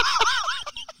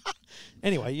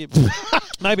 Anyway,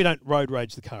 maybe don't road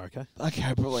rage the car, okay?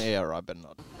 Okay, probably, yeah, right, but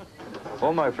not.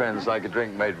 All my friends like a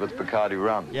drink made with Bacardi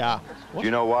rum. Yeah. Do you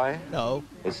know why? No.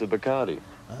 It's the Bacardi.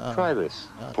 Try this.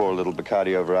 Pour a little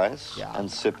Bacardi over ice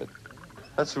and sip it.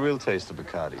 That's the real taste of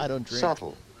Bacardi. I don't drink.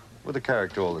 Subtle, with a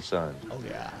character all its own. Oh,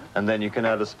 yeah. And then you can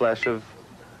add a splash of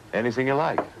anything you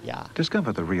like. Yeah.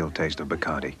 Discover the real taste of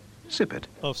Bacardi. Sip it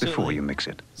before you mix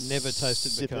it. Never tasted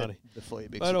Sip Bacardi. it before you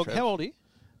mix But it. how old are you?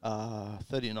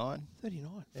 39.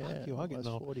 39. Yeah, Fuck, you are getting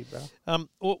old. 40, bro.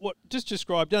 What? Just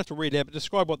describe. Don't have to read it out, but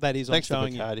describe what that is. Thanks to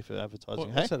I'm showing Bacardi you. for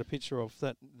advertising. What's that a picture of?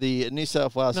 That the New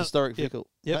South Wales historic vehicle.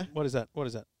 Yeah. What is that? What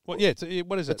is that? What? Yeah.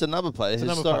 What is it? It's a number plate. It's a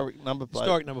historic number plate.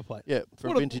 Historic number plate. Yeah, for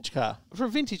a vintage car. For a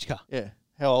vintage car. Yeah.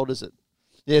 How old is it?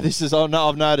 Yeah, this is. Oh no,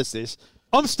 I've noticed this.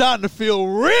 I'm starting to feel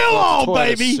real old,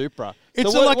 Toyota baby. Supra.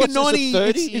 It's So like a what's this, 90.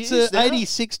 30 It's years a now?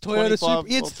 86 Toyota 25 Supra.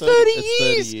 It's or 30 It's 30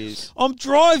 years. years. I'm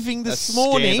driving this That's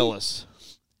morning, scandalous.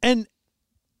 and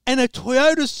a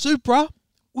Toyota Supra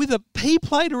with a P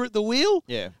plater at the wheel.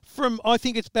 Yeah. From I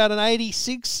think it's about an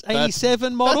 86,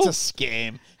 87 model. That's a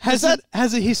scam. Has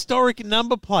a historic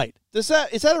number plate. Is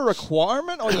that a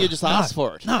requirement, or do you just ask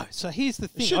for it? No. So here's the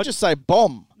thing. You should just say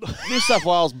bomb. New South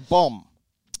Wales bomb.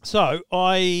 So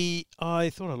I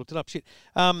thought I looked it up. Shit.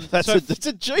 That's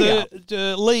a G up.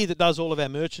 The Lee that does all of our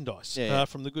merchandise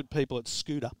from the good people at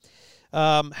Scooter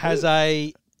has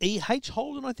a EH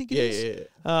Holden, I think it is.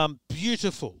 Yeah.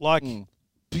 Beautiful,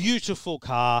 beautiful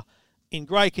car in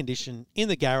great condition in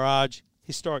the garage.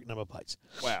 Historic number plates.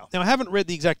 Wow. Now I haven't read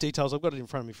the exact details. I've got it in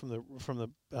front of me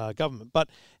from the government, but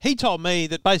he told me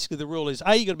that basically the rule is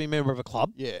you got to be a member of a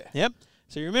club. Yeah. Yep.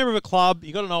 So you're a member of a club,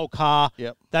 you got an old car.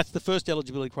 Yep. That's the first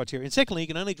eligibility criteria. And secondly, you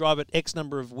can only drive it X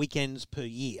number of weekends per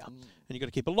year. And you've got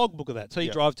to keep a logbook of that. So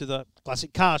you drive to the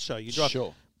classic car show. You drive.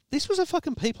 Sure. This was a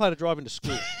fucking P-plater driving to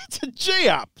school. It's a G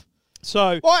up.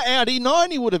 So why Audi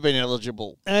 90 would have been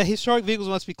eligible? Historic vehicles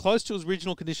must be close to as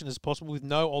original condition as possible with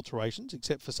no alterations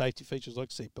except for safety features like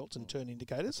seatbelts and turn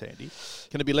indicators. Handy.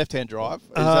 Can it be left-hand drive? Is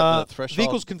that the threshold?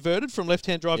 Vehicles converted from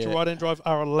left-hand drive to right-hand drive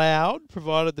are allowed,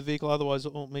 provided the vehicle otherwise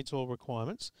meets all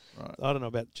requirements. Right. I don't know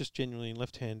about just genuinely in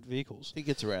left-hand vehicles. He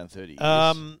gets around 30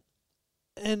 years.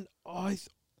 And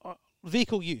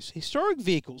vehicle use. Historic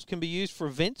vehicles can be used for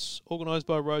events organised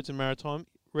by Roads and Maritime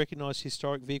recognised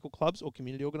historic vehicle clubs or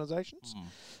community organisations,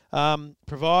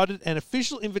 provided an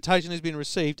official invitation has been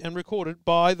received and recorded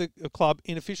by the club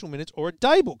in official minutes or a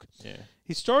daybook. Yeah.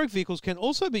 Historic vehicles can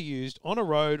also be used on a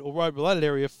road or road-related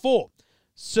area for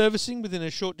servicing within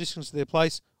a short distance of their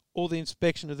place or the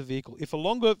inspection of the vehicle. If a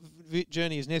longer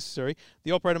journey is necessary,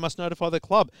 the operator must notify the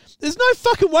club. There's no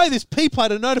fucking way this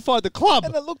P-plater notified the club.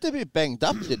 And it looked a bit banged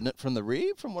up, didn't it, from the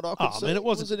rear, from what I could see? I mean, it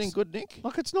wasn't. Was it in good nick?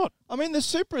 Like, it's not. I mean, the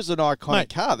Supra is an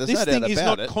iconic car. There's no doubt about it. This thing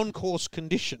is not concourse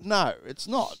condition. No, it's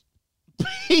not.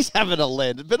 He's having a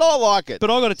land, but I like it.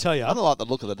 But I got to tell you, I don't like the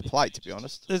look of the plate, to be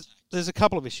honest. There's a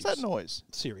couple of issues. What's that noise?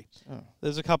 Siri. Oh.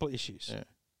 There's a couple of issues. Yeah.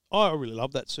 I really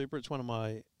love that Supra. It's one of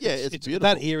my... Yeah, it's beautiful.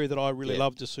 That area that I really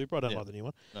loved the Supra. I don't like the new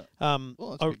one. No.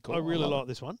 Well, that's cool. I really like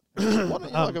this one. What don't you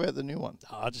like about the new one?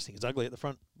 I just think it's ugly at the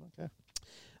front. Okay.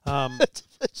 It's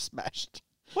smashed.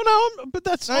 Well, no, but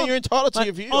that's... No, you're entitled to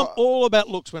your view. I'm all about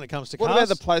looks when it comes to cars. What about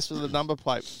the place for the number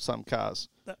plate for some cars?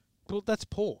 Well, that's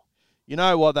poor. You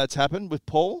know why that's happened with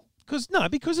Paul?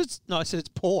 Because it's... No, I said it's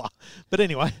poor. But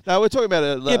anyway. No, we're talking about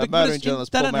a motoring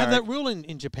journalist, They Paul don't have Marriott. that rule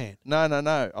in Japan. No.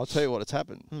 I'll tell you what has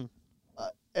happened.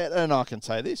 And I can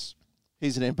say this.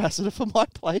 He's an ambassador for My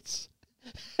Plates.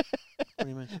 What do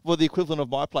you mean? Well, the equivalent of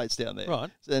My Plates down there. Right.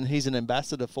 And he's an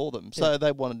ambassador for them. So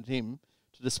they wanted him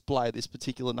to display this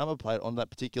particular number plate on that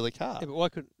particular car. Yeah, but why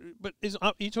could... But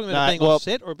are you talking about it being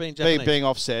offset or being Japanese? Being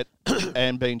offset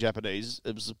and being Japanese.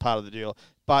 It was part of the deal.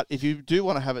 But if you do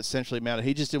want to have it centrally mounted,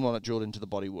 he just didn't want it drilled into the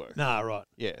bodywork. Nah, right.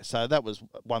 Yeah, so that was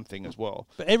one thing as well.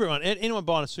 But anyone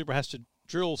buying a Supra has to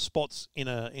drill spots in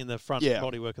the front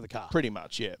bodywork of the car. Pretty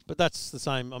much, yeah. But that's the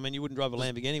same. I mean, you wouldn't drive a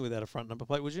Lamborghini without a front number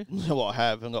plate, would you? Well, I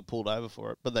have and got pulled over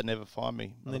for it, but they never find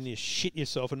me. And then you shit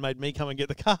yourself and made me come and get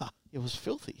the car. It was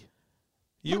filthy.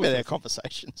 You Remember our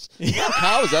conversations. What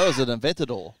car was that? It was an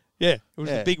Aventador. Yeah, it was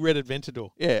the big red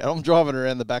Aventador. Yeah, and I'm driving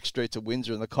around the back streets of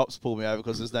Windsor and the cops pulled me over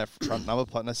because there's no front number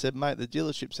plate. And I said, mate, the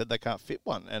dealership said they can't fit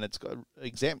one and it's got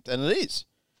exempt. And it is.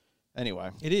 Anyway.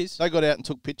 It is. They got out and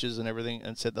took pictures and everything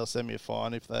and said they'll send me a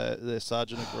fine if their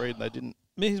sergeant agreed and they didn't.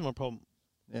 Here's my problem.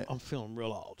 Yeah. I'm feeling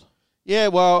real old. Yeah,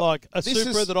 well, like a this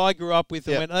Supra is- that I grew up with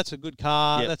and Yep. went, that's a good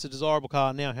car, Yep. that's a desirable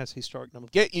car, now has historic number.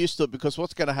 Get used to it, because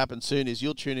what's going to happen soon is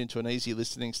you'll tune into an easy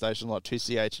listening station like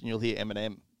 2CH and you'll hear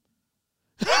Eminem.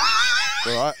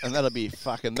 All right, and that'll be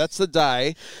fucking. That's the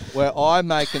day where I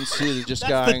may consider just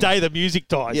That's going. the day the music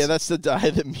dies. Yeah, that's the day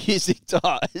the music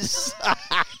dies.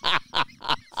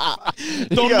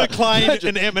 Don McLean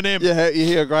and Eminem. Yeah, you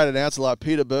hear a great announcer like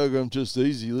Peter Bergam, just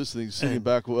easy listening, sitting And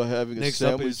back while having a Next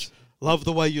sandwich. up is Love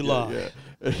the Way You Lie. Yeah.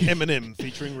 Eminem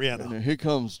featuring Rihanna. And here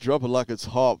comes Drop It Like It's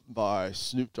Hot by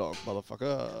Snoop Dogg,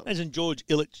 motherfucker. Imagine George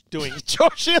Illich doing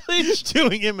George Illich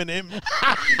doing Eminem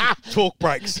talk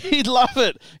breaks. He'd love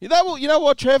it. You know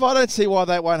what, Trev? I don't see why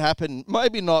that won't happen.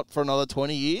 Maybe not for another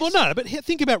 20 years. Well, no, but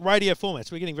think about radio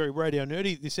formats. We're getting very radio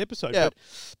nerdy this episode. Yeah.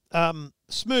 But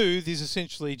Smooth is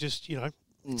essentially just,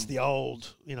 it's the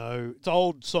old, it's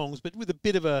old songs, but with a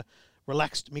bit of a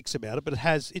relaxed mix about it. But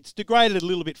it's degraded a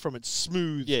little bit from its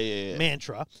smooth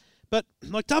mantra. But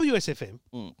like WSFM,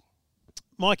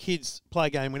 my kids play a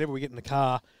game whenever we get in the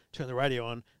car, turn the radio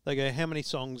on. They go, "How many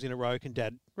songs in a row can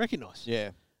Dad recognise?" Yeah.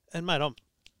 And mate,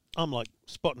 I'm like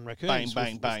spotting raccoons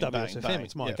Bang, with bang, bang, WSFM. bang.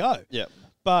 It's my Yep. go. Yep.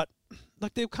 But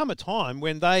like there'll come a time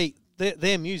when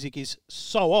their music is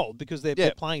so old because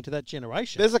they're playing to that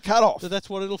generation. There's a cutoff. So that's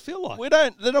what it'll feel like.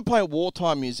 They're not playing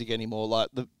wartime music anymore, like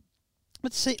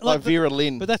But see, like Vera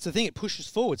Lynn. But that's the thing; it pushes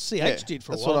forward. CH did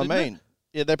for a that's while. what I didn't mean.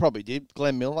 Yeah, they probably did.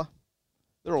 Glenn Miller.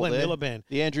 They're all Glenn there. Miller band.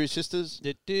 The Andrews sisters.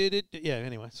 Yeah.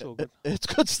 Anyway, it's all good. It's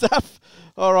good stuff.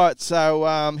 All right,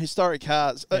 so historic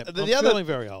cars. Yep, I'm feeling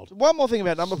very old. One more thing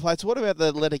about number plates. What about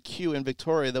the letter Q in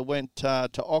Victoria that went to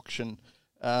auction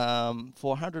for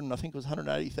 100? I think it was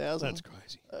 180,000. That's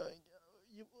crazy.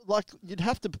 You'd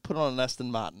have to put on an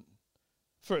Aston Martin.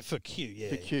 For Q, yeah.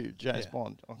 For Q, James Yeah.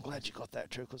 Bond. I'm glad you got that,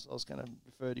 True, because I was going to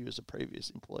refer to you as a previous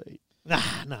employee. No,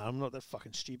 I'm not that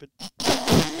fucking stupid.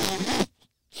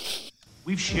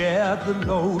 We've shared the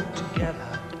load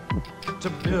together to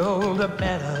build a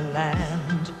better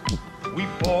land. We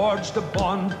forged a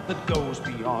bond that goes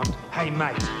beyond. Hey,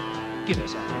 mate, give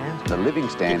us a hand. The living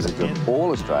standards of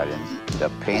all Australians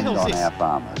depend on our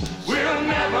farmers. We'll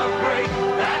never break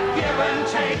that give and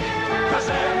take, 'cause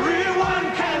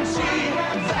everyone can see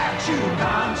that you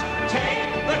can't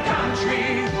take the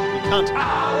country. You can't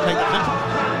take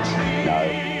the country.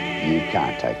 No, you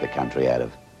can't take the country out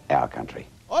of our country.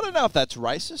 I don't know if that's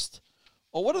racist.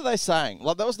 Or what are they saying?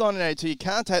 Like, that was 1982. You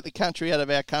can't take the country out of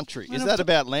our country. Is that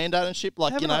about land ownership?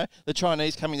 Like, the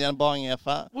Chinese coming down and buying our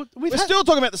farm? We're still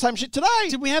talking about the same shit today.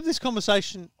 Did we have this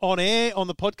conversation on air on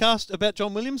the podcast about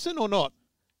John Williamson or not?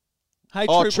 Hey,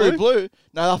 True Blue?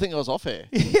 No, I think it was off air.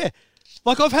 Yeah.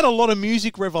 Like, I've had a lot of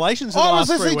music revelations in the I was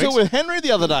last 3 listening weeks. to it with Henry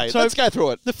the other day. So Let's go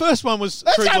through it. The first one was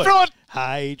Let's True go Blue. through it.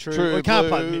 Hey, True. True We can't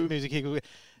Blue. play music here.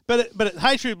 But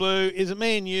Hey, True Blue, is it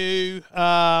me and you?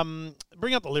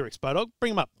 Bring up the lyrics, Bodog.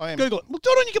 Bring them up. Google it. Well, do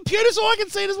it on your computer so I can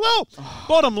see it as well.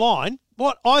 Bottom line,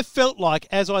 what I felt like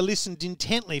as I listened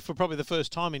intently for probably the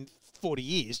first time in 40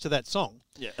 years to that song.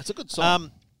 Yeah, it's a good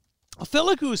song. I felt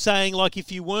like it was saying, like,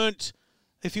 if you weren't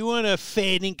a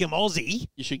fair dinkum Aussie,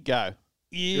 you should go.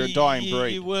 You're a dying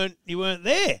breed. You weren't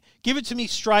there. Give it to me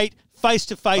straight, face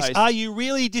to face. Are you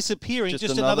really disappearing?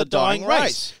 Just another dying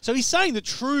race. So he's saying the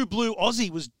true blue Aussie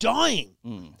was dying.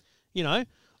 You know,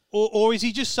 or is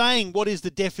he just saying what is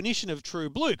the definition of true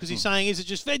blue? Because he's saying, is it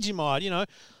just Vegemite? You know,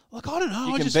 like, I don't know.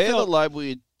 You I can just bear felt, the label.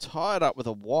 You tie it up with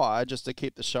a wire just to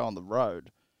keep the show on the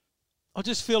road. I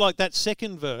just feel like that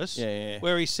second verse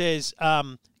where he says,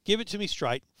 give it to me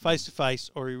straight, face to face,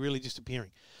 or are you really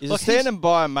disappearing? Is Like, it standing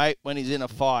by a mate when he's in a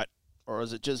fight, or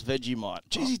is it just Vegemite?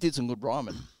 Jeez, he did some good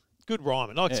rhyming. Good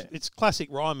rhyming. Oh, it's classic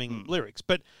rhyming lyrics.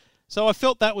 But so I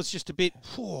felt that was just a bit,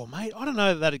 mate, I don't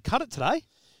know that that'd cut it today.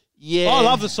 Yeah. I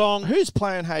love the song. Who's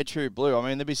playing Hey True Blue? I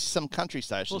mean, there'll be some country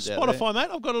stations out there. Spotify, mate.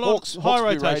 I've got a lot of high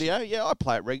Hawkesbury rotation. Radio. Yeah, I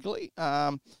play it regularly.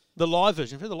 The live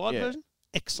version. For the live version?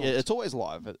 Excellent. Yeah, it's always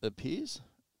live, it appears.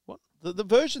 What? The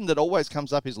version that always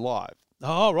comes up is live.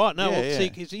 Oh, right. No, Yeah, see,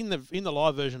 because in the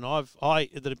live version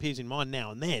that appears in mine now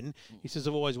and then, he says,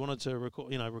 I've always wanted to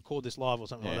record this live or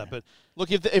something like that. But look,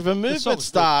 if a movement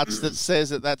starts that says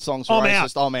that song's I'm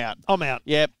racist, I'm out. I'm out.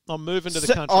 Yep. I'm moving to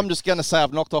the country. I'm just going to say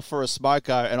I've knocked off for a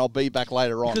smoko and I'll be back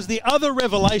later on. Because the other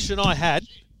revelation I had...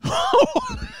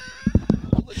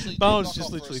 Bowen's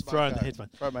just literally throwing the headphone.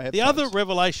 The other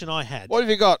revelation I had... What have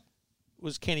you got?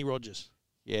 Was Kenny Rogers.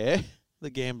 Yeah. The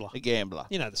Gambler. The Gambler.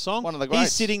 You know the song? One of the greats.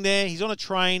 He's sitting there. He's on a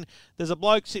train. There's a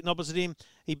bloke sitting opposite him.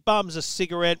 He bums a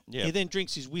cigarette. Yep. He then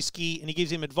drinks his whiskey and he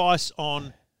gives him advice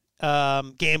on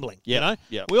gambling. Yep. You know?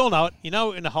 Yep. We all know it. You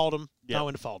know it in a Hold'em. know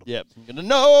when to fold them. Yep. I'm going to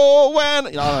know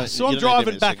when. No, so I'm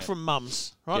driving back from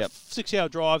mum's, right? Yep. 6-hour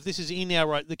drive. This is in our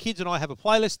road. The kids and I have a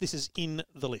playlist. This is in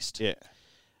the list. Yeah.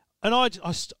 And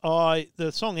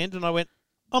the song ended and I went,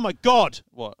 oh my God.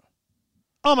 What?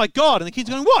 Oh my God. And the kid's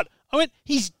going, what? I went,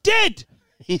 he's dead.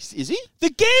 Is he? The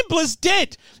gambler's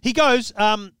dead. He goes,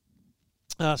 what?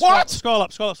 Scroll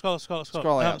up.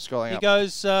 Scrolling up. He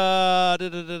goes, oh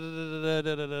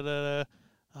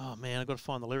man, I've got to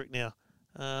find the lyric now.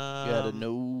 Gotta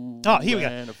know. Oh, here we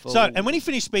go. So, and when he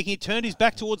finished speaking, he turned his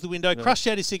back towards the window, crushed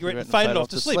out his cigarette, and faded off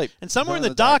to sleep. And somewhere in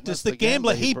the darkness, the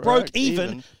gambler, he broke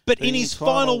even, but in his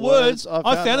final words,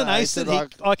 I found an ace that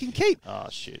I can keep. Oh,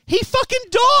 shit. He fucking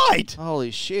died!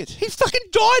 Holy shit. He fucking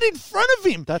died in front of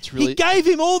him. That's really... He gave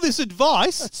him all this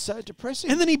advice. That's so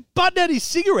depressing. And then he buttoned out his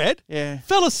cigarette, yeah,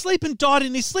 fell asleep and died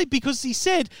in his sleep because he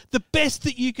said the best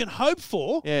that you can hope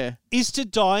for is to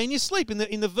die in your sleep.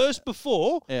 In the verse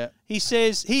before, he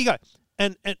says, here you go.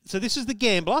 And so this is the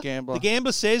gambler. The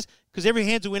gambler says, because every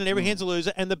hand's a winner and every hand's a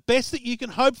loser, and the best that you can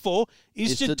hope for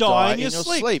is to die in your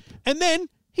sleep. And then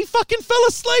he fucking fell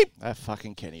asleep. That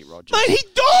fucking Kenny Rogers. Mate, he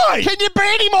died. Can you be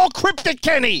any more cryptic,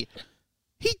 Kenny?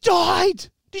 He died.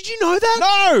 Did you know that?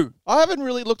 No. I haven't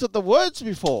really looked at the words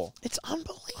before. It's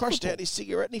unbelievable. Crushed out his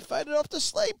cigarette and he faded off to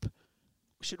sleep.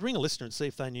 We should ring a listener and see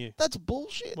if they knew. That's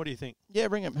bullshit. What do you think? Yeah,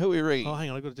 ring him. Who are we ringing? Oh, hang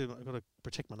on. I've got to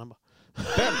protect my number.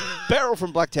 Beryl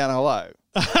from Blacktown, hello.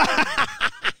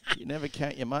 You never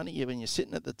count your money when you're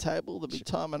sitting at the table. There'll be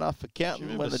time enough for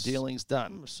counting when the dealing's done.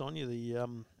 Remember Sonia, the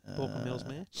Balkan Mills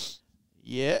mare?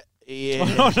 Yeah.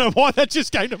 I don't know why that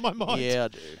just came to my mind. Yeah, I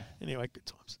do. Anyway, good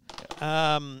times.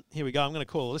 Yeah. Here we go. I'm going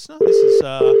to call a listener.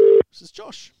 This is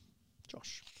Josh.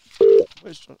 Josh.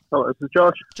 Where's Josh? Hello, this is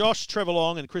Josh. Josh, Trevor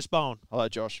Long, and Chris Bowen. Hello,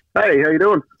 Josh. Hey, how you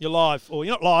doing? You're live. Or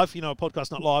you're not live. You know, a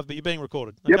podcast's not live, but you're being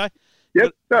recorded. Okay?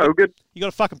 Yep. No, good. You got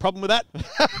a fucking problem with that?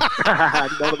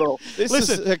 Not at all. This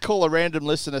is a call a random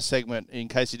listener segment, in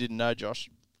case you didn't know, Josh.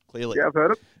 Clearly. Yeah, I've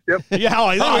heard it. Yep.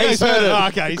 Yeah, he's heard it. Oh,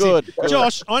 okay. Good.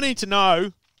 Josh, I need to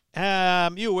know,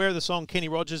 you aware of the song Kenny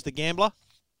Rogers, The Gambler?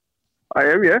 I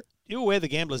am, yeah. You aware the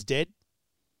gambler's dead?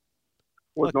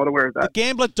 Was not aware of that. The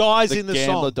gambler dies in the song. The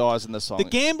gambler dies in the song. The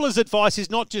gambler's advice is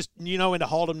not just you know when to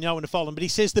hold them, you know when to fold them, but he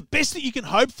says the best that you can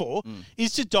hope for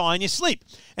is to die in your sleep.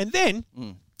 And then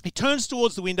he turns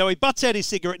towards the window, he butts out his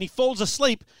cigarette, and he falls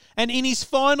asleep. And in his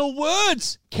final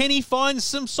words, Kenny finds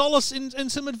some solace and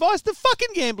some advice. The fucking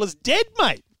gambler's dead,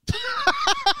 mate.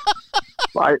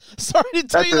 Mate, sorry to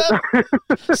tell you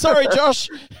that. Sorry, Josh.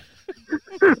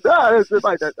 No,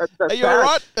 mate, that's are you all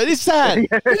right? It is sad.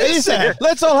 It is sad.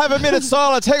 Let's all have a minute's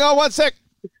silence. Hang on one sec.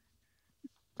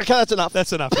 Okay, that's enough.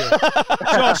 That's enough, yeah.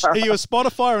 Josh, are you a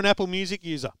Spotify or an Apple Music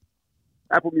user?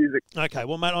 Apple Music. Okay,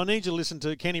 well, mate, I need you to listen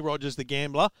to Kenny Rogers, The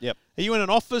Gambler. Yep. Are you in an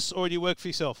office or do you work for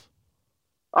yourself?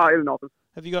 In an office.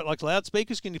 Have you got, like,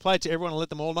 loudspeakers? Can you play it to everyone and let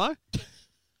them all know?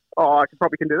 Oh, I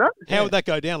probably can do that. How would that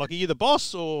go down? Like, are you the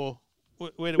boss or...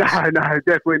 Where do no,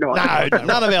 definitely not. No,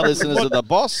 none of our listeners are the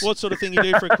boss. What sort of thing you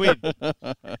do for a quid?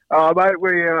 Mate,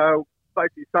 we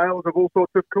basically sales of all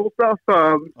sorts of cool stuff.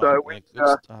 So we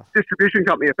distribution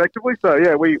company effectively. So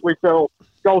yeah, we sell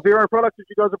Goal Zero products that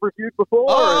you guys have reviewed before.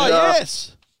 Oh,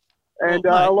 yes. And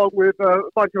along with a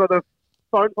bunch of other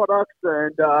phone products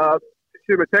and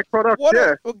consumer tech products.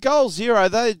 Well, Goal Zero,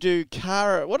 they do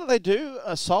car. What do they do?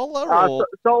 Solar or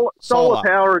solar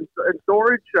power and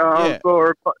storage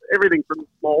for everything from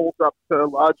smalls up to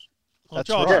large. That's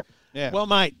right. Yeah. Well,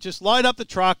 mate, just load up the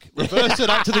truck, reverse it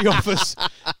up to the office.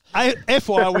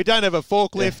 FYI, we don't have a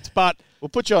forklift, but we'll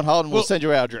put you on hold and we'll send you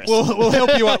our address. We'll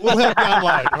help you. We'll help you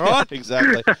unload. All right.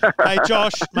 Exactly. Hey,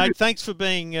 Josh, mate, thanks for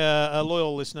being a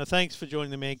loyal listener. Thanks for joining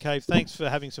the Man Cave. Thanks for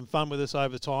having some fun with us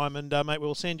over time. And mate,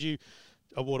 we'll send you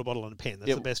a water bottle and a pen.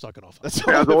 That's the best I can offer. That's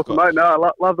awesome, mate. No,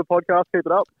 I love the podcast. Keep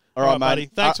it up. All right, buddy.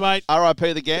 Thanks, mate.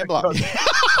 R.I.P. the gambler.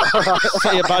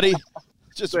 See you, buddy.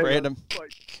 Just random.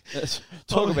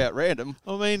 Talk about random.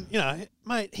 I mean, you know,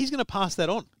 mate, he's going to pass that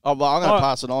on. Oh, well, I'm going to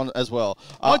pass it on as well.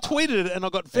 I tweeted it and I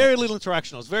got very little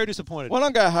interaction. I was very disappointed. When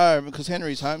I go home, because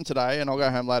Henry's home today, and I'll go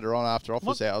home later on after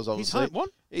office hours, obviously. He's home? What?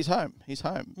 He's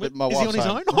home. But my Is wife's he on his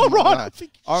home. own? Oh, right. No.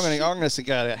 I'm going to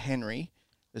go, Henry,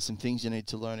 there's some things you need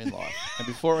to learn in life. And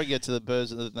before I get to the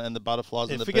birds and the butterflies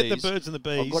and the bees. Forget the birds and the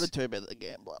bees. I've got to tell you about the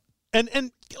gambler. And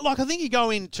like, I think you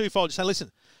go in twofold. You say,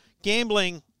 listen,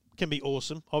 gambling can be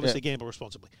awesome. Obviously, gamble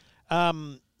responsibly.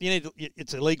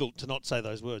 It's illegal to not say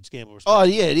those words, gamble Oh,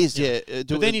 responsibly. yeah, it is, yeah.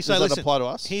 But then you say, does that listen, apply to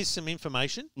us? here's some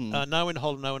information. Know when to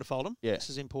hold them, know when to fold them. Yeah. This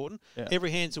is important. Yeah.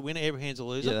 Every hand's a winner, every hand's a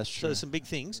loser. Yeah, that's So true. there's some big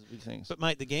things. But,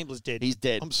 mate, the gambler's dead. He's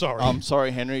dead. I'm sorry. I'm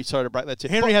sorry, Henry. Sorry to break that to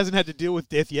you. Henry hasn't had to deal with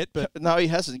death yet, but... No, he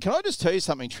hasn't. Can I just tell you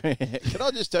something, Trent? Can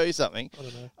I just tell you something? I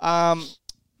don't know.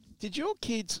 Did your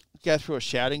kids go through a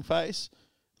shouting phase?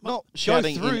 Not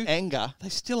shouting in anger. They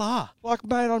still are. Like,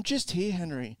 mate, I'm just here,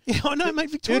 Henry. Yeah, I know,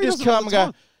 mate. Victoria You just does it all come the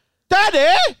and time. go,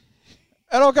 Daddy!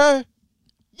 And I'll go,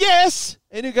 yes!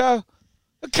 And you go,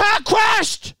 the car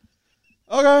crashed!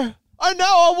 I'll go, I know,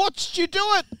 I watched you do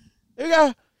it. You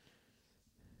go,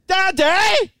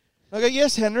 Daddy! I go,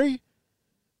 yes, Henry.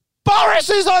 Boris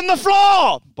is on the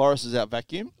floor! Boris is out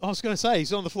vacuum. I was going to say,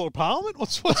 he's on the floor of Parliament?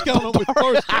 What's going on with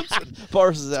Boris Johnson?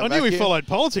 Boris is out I vacuum. knew he followed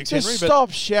politics, Just Henry.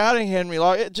 stop shouting, Henry.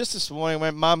 Like, just this morning, I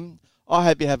went, Mum, I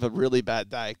hope you have a really bad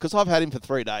day. Because I've had him for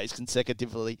 3 days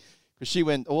consecutively. Because she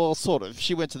went, well, sort of.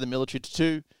 She went to the military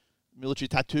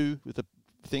tattoo with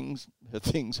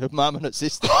her mum and her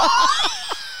sister.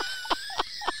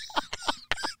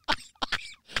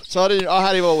 So I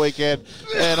had him all weekend,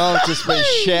 and I've just been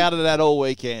shouted at all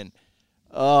weekend.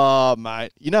 Oh,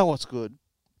 mate. You know what's good?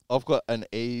 I've got an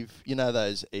Eve, you know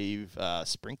those Eve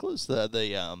sprinklers,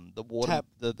 the water,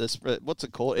 what's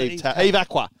it called? Eve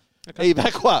Aqua. Okay. Eve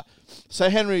Aqua. So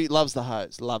Henry loves the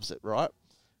hose, loves it, right?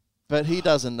 But he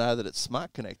doesn't know that it's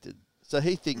smart connected. So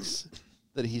he thinks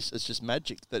that it's just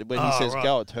magic, that when he says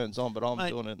go, it turns on, but I'm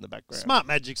doing it in the background. Smart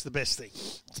magic's the best thing.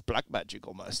 It's black magic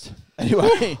almost.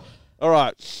 Anyway, all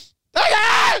right.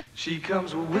 She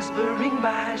comes whispering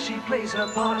by, she plays her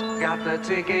part. Got the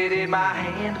ticket in my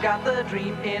hand, got the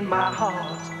dream in my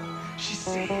heart. She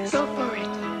says, go for it.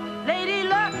 Lady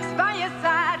Luck's by your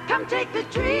side, come take the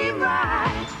dream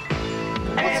ride.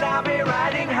 And I'll be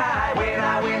riding high when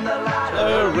I win the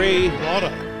lottery.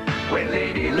 When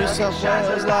Lady Luck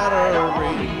shines a light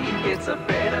on me, it's a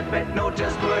better bet, know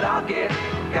just what I'll get.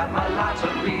 Got my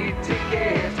lottery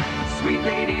ticket, sweet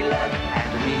Lady Luck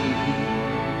and me.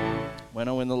 When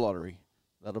I win the lottery,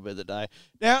 that'll be the day.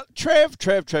 Now, Trev.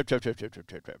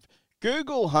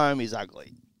 Google Home is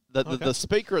ugly. The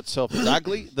speaker itself is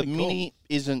ugly. The Mini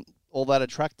isn't all that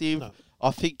attractive. No.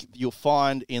 I think you'll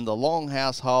find in the Long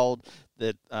household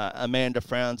that Amanda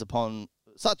frowns upon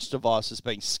such devices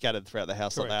being scattered throughout the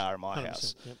house like they are in my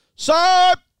house. Yep.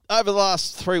 So, over the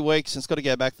last 3 weeks, and it's got to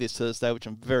go back this Thursday, which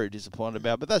I'm very disappointed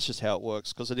about, but that's just how it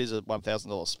works because it is a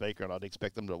 $1,000 speaker and I'd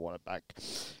expect them to want it back.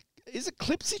 Is it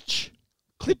Klipsch?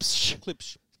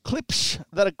 Klipsch,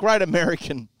 that a great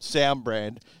American sound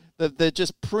brand. They're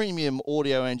just premium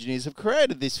audio engineers have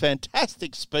created this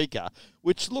fantastic speaker,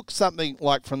 which looks something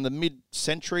like from the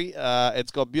mid-century.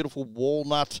 It's got beautiful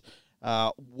walnut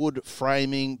wood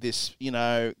framing, this,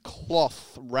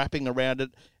 cloth wrapping around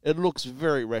it. It looks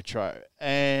very retro,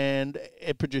 and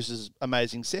it produces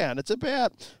amazing sound. It's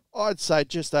about, I'd say,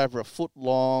 just over a foot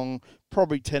long,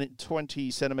 probably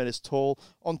 20 centimetres tall,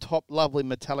 on top, lovely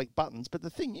metallic buttons. But the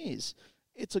thing is,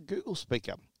 it's a Google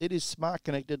speaker. It is smart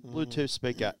connected Bluetooth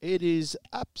speaker. It is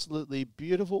absolutely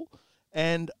beautiful.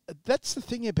 And that's the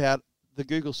thing about the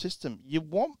Google system. You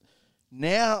want,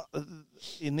 now,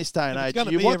 in this day and age,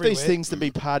 you want these things to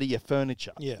be part of your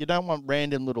furniture. Yeah. You don't want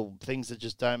random little things that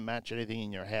just don't match anything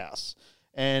in your house.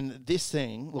 And this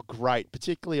thing looked great,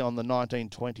 particularly on the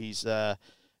 1920s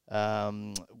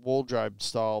wardrobe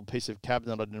style piece of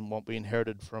cabinet I didn't want. We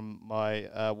inherited from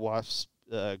my wife's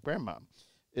grandma.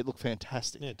 It looked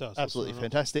fantastic. Yeah, it does. Absolutely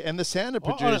fantastic. And the sound it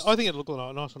produced... I think it'd look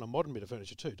nice on a modern bit of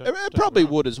furniture too. It probably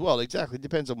would as well, exactly.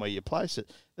 Depends on where you place it.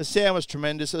 The sound was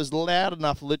tremendous. It was loud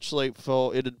enough literally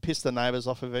for it'd piss the neighbours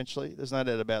off eventually. There's no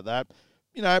doubt about that.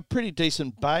 Pretty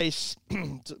decent bass.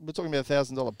 We're talking about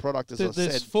 $1,000 product, as I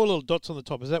said. There's 4 little dots on the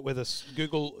top. Is that where this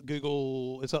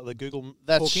Google? Is that the Google?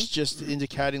 That's talking? Just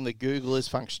indicating that Google is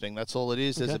functioning. That's all it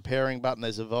is. There's a pairing button.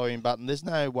 There's a volume button. There's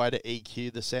no way to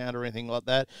EQ the sound or anything like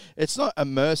that. It's not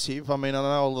immersive. I mean, I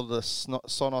know all of the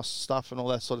Sonos stuff and all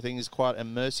that sort of thing is quite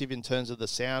immersive in terms of the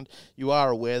sound. You are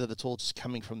aware that it's all just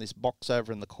coming from this box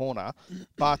over in the corner,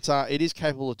 but it is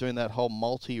capable of doing that whole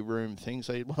multi-room thing.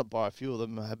 So you'd want to buy a few of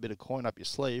them, have a bit of coin up your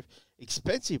sleeve.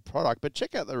 Expensive product, but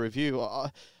check out the review.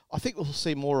 I think we'll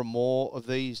see more and more of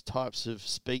these types of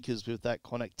speakers with that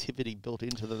connectivity built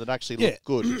into them that actually look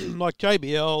good. Like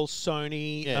JBL,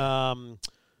 Sony. Yeah.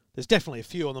 There's definitely a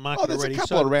few on the market already. There's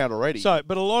a couple around already.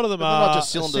 But a lot of them are not just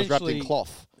cylinders wrapped in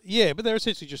cloth. Yeah, but they're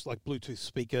essentially just like Bluetooth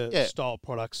speaker style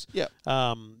products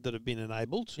that have been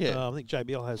enabled. Yeah. I think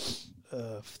JBL has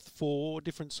 4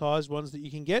 different sized ones that you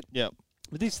can get. Yeah.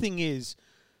 But this thing is...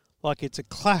 like, it's a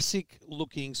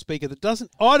classic-looking speaker that doesn't...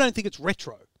 I don't think it's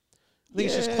retro. I think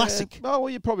it's just classic. Oh, well,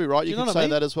 you're probably right. You know can what I say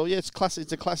mean? that as well. Yeah, it's classic.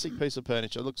 It's a classic piece of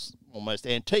furniture. It looks almost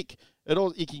antique.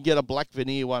 You can get a black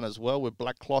veneer one as well with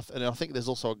black cloth, and I think there's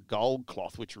also a gold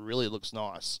cloth, which really looks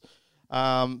nice.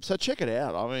 So check it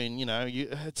out. I mean,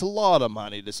 it's a lot of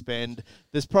money to spend.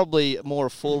 There's probably more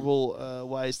affordable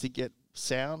ways to get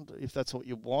sound if that's what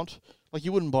you want. Like,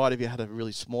 you wouldn't buy it if you had a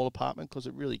really small apartment because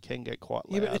it really can get quite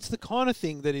loud. Yeah, but it's the kind of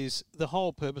thing that is the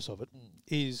whole purpose of it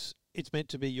is it's meant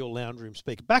to be your lounge room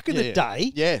speaker. Back in the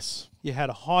day, yes, you had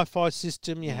a hi-fi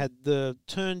system, you had the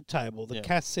turntable, the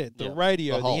cassette, the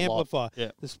radio, the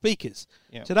amplifier, the speakers.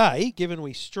 Yeah. Today, given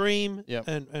we stream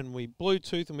and we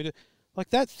Bluetooth and we do, like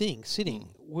that thing sitting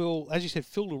will, as you said,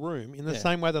 fill the room in the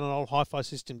same way that an old hi-fi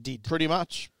system did. Pretty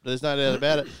much. There's no doubt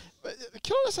about it. But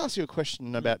can I just ask you a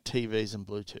question about TVs and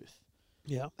Bluetooth?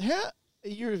 Yeah.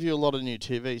 You review a lot of new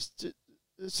TVs.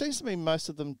 It seems to me most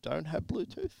of them don't have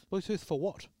Bluetooth. Bluetooth for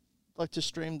what? Like to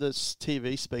stream this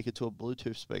TV speaker to a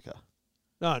Bluetooth speaker.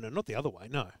 No, not the other way.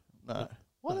 No.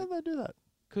 Why don't they do that?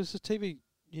 Because the TV,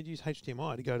 you'd use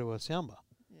HDMI to go to a soundbar.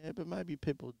 Yeah, but maybe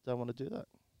people don't want to do that.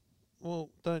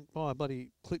 Well, don't buy a bloody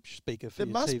clip speaker for There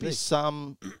your must TV. be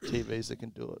some TVs that can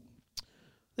do it.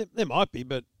 There might be,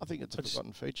 but I think it's a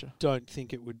forgotten feature. Don't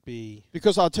think it would be.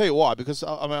 Because I'll tell you why. Because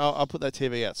I'll put that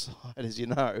TV outside, as you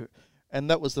know, and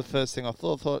that was the first thing I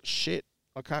thought. I thought, shit,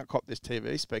 I can't cop this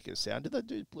TV speaker sound. Did they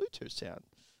do Bluetooth sound?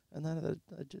 And then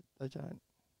they don't.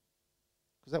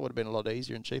 Because that would have been a lot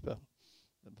easier and cheaper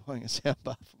than buying a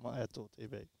soundbar for my outdoor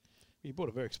TV. You bought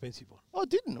a very expensive one. Oh, I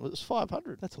didn't. It was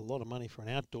 $500. That's a lot of money for an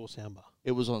outdoor soundbar.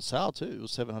 It was on sale too. It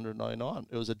was $799.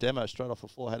 It was a demo straight off the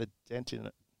floor. Had a dent in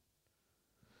it.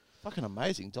 Fucking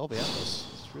amazing. Dolby Atmos.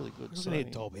 It's really good. I'm going to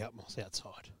need Dolby Atmos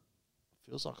outside.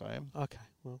 Feels like I am. Okay,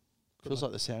 well. Feels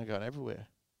like the sound going everywhere.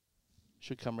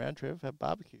 Should come round, Trev. Have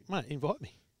barbecue. Mate, invite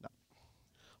me. No.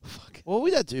 Fuck. Well, we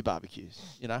don't do barbecues.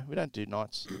 We don't do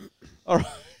nights. All right.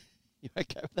 You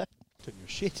okay with that? Turn your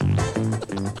shit.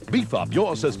 Beef up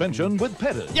your suspension with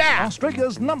Pedders. Yeah!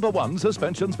 Australia's #1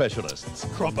 suspension specialists.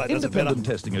 Cropper does it better. Independent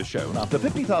testing has shown after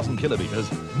 50,000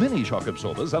 kilometres, many shock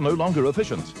absorbers are no longer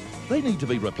efficient. They need to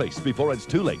be replaced before it's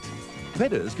too late.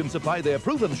 Pedders can supply their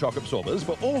proven shock absorbers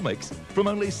for all makes from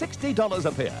only $60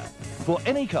 a pair. For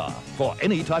any car, for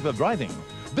any type of driving.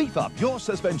 Beef up your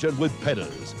suspension with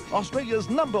Pedders. Australia's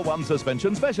 #1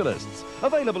 suspension specialists.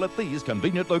 Available at these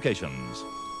convenient locations.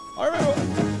 I remember,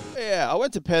 I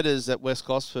went to Pedders at West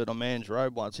Gosford on Mans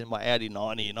Road once in my Audi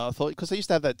 90, and I thought, because they used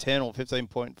to have that 10 or 15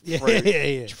 point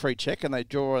free check, and they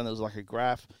draw, and there was like a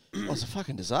graph. It was a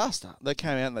fucking disaster. They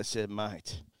came out and they said,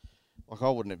 mate, like, I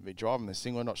wouldn't even be driving this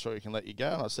thing. We're not sure we can let you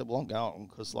go. And I said, well, I'm going,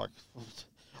 because, like,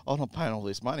 I'm not paying all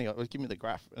this money. Give me the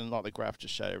graph. And, like, the graph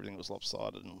just showed everything was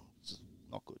lopsided and just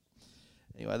not good.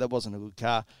 Anyway, that wasn't a good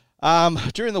car.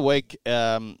 During the week,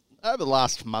 over the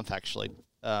last month, actually,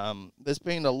 there's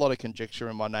been a lot of conjecture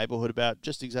in my neighbourhood about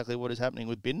just exactly what is happening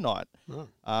with bin night.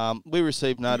 We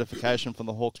received notification from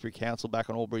the Hawkesbury Council back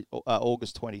on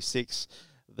August 26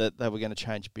 that they were going to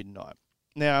change bin night.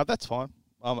 Now, that's fine.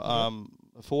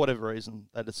 For whatever reason,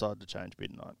 they decided to change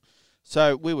bin night.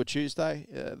 So we were Tuesday.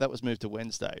 That was moved to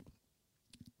Wednesday.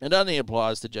 It only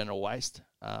applies to general waste,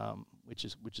 which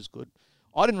is good.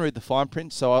 I didn't read the fine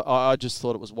print, so I just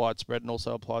thought it was widespread and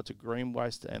also applied to green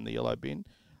waste and the yellow bin.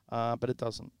 But it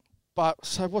doesn't. But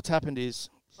so what's happened is,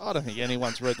 I don't think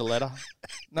anyone's read the letter.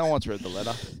 No one's read the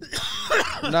letter.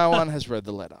 No one has read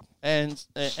the letter. And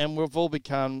we've all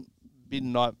become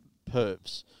midnight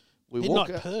pervs. Midnight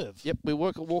perv? Yep, we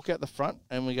walk out the front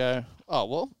and we go, oh,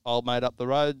 well, old mate up the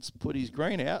road's put his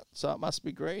green out, so it must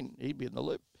be green. He'd be in the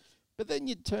loop. But then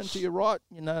you turn to your right,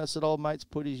 you notice that old mate's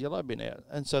put his yellow bin out.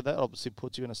 And so that obviously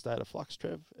puts you in a state of flux,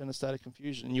 Trev, in a state of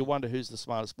confusion. And you wonder who's the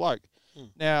smartest bloke.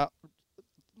 Now,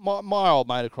 my old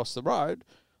mate across the road,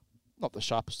 not the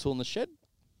sharpest tool in the shed.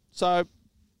 So,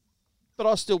 but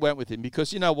I still went with him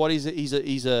because you know what?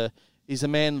 He's a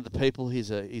man of the people. He's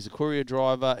a courier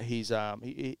driver. He's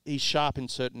sharp in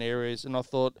certain areas, and I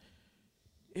thought,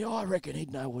 yeah, I reckon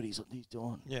he'd know what he's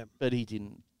doing. Yeah, but he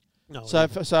didn't. No. So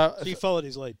he followed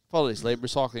his lead. Followed his lead.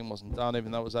 Recycling wasn't done,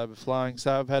 even though it was overflowing.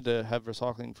 So I've had to have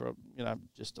recycling for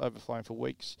just overflowing for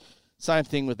weeks. Same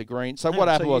thing with the green. So what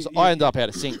happened was I ended up out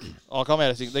of sync. Like I'm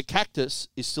out of sync. The cactus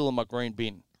is still in my green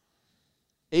bin,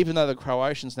 even though the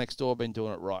Croatians next door have been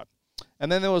doing it right. And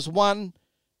then there was one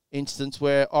instance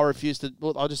where I refused to.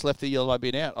 Well, I just left the yellow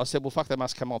bin out. I said, "Well, fuck, they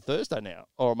must come on Thursday now,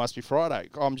 or it must be Friday."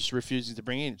 I'm just refusing to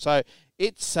bring in. So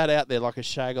it sat out there like a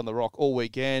shag on the rock all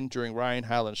weekend during rain,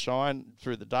 hail, and shine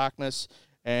through the darkness.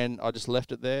 And I just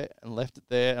left it there and left it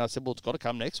there. And I said, "Well, it's got to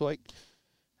come next week."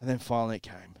 And then finally it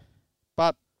came.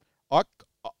 But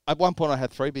at one point, I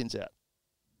had 3 bins out.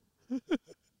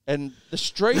 And the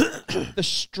street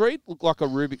looked like a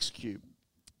Rubik's Cube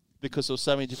because there were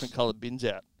so many different coloured bins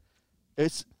out.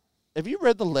 Have you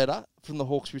read the letter from the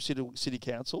Hawkesbury City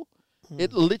Council?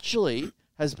 It literally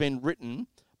has been written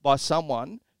by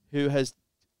someone who has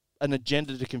an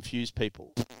agenda to confuse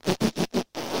people.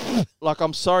 Like,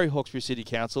 I'm sorry, Hawkesbury City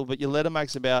Council, but your letter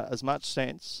makes about as much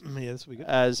sense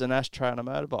as an ashtray on a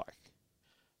motorbike.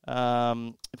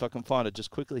 If I can find it just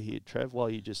quickly here, Trev, while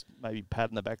you just maybe pad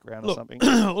in the background or something.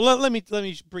 Well, let me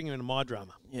bring you into my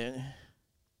drama. Yeah.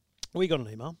 We got an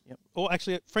email. Yep. Or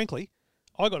actually, frankly,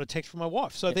 I got a text from my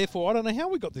wife. So therefore, I don't know how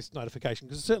we got this notification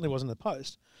because it certainly wasn't in the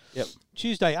post. Yep.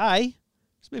 Tuesday A,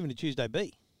 it's moving to Tuesday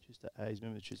B. Tuesday A is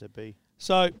moving to Tuesday B.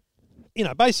 So,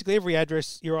 basically every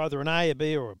address, you're either an A, a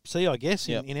B, or a C, I guess,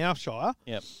 in our shire.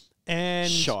 Yep. And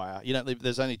Shire. You don't live.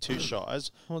 There's only 2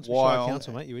 shires. Hawkesbury Shire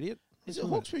Council, mate, you idiot. Is it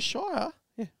Hawkesbury Shire?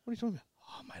 Yeah. What are you talking about?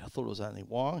 Oh, mate, I thought it was only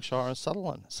Wyong, Shire, and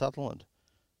Sutherland.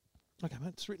 Okay,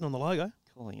 mate, it's written on the logo.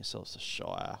 Calling yourselves the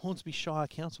Shire. Hawkesbury Shire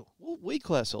Council. Well, we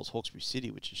call ourselves Hawkesbury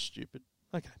City, which is stupid.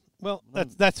 Okay. Well,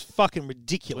 that's fucking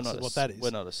ridiculous is what that is. We're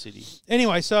not a city.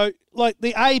 Anyway, so, like,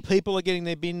 the A people are getting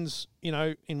their bins,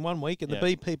 in 1 week, and the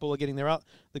B people are getting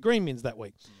the green bins that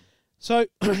week. So,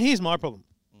 here's my problem.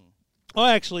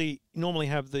 I actually normally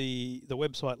have the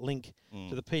website link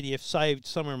to the PDF saved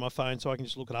somewhere on my phone so I can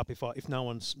just look it up if no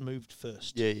one's moved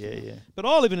first. Yeah. But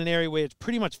I live in an area where it's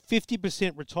pretty much 50%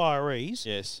 retirees.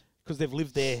 Yes. Because they've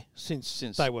lived there since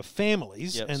they were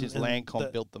families. Yep, since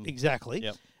Landcom built them. Exactly.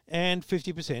 Yep. And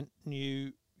 50%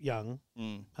 new, young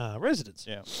residents.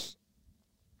 Yeah.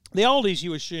 The oldies,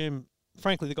 you assume,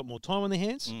 frankly, they've got more time on their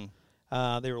hands.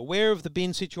 They're aware of the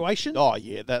bin situation. Oh,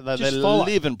 yeah. They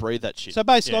live and breathe that shit. So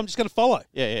basically, I'm just going to follow.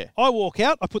 Yeah. I walk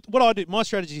out. What I do, my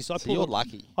strategy is you're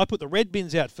lucky. I put the red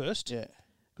bins out first. Yeah.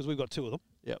 Because we've got 2 of them.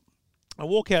 Yep. I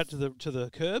walk out to the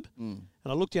curb and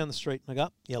I look down the street and I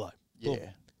go, yellow. Yeah. Boom.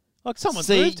 Like someone's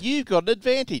See, moved. you've got an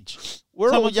advantage.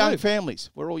 We're all young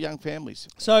families. We're all young families.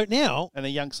 So now... And a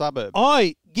young suburb.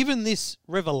 Given this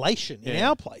revelation in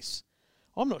our place,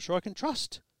 I'm not sure I can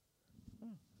trust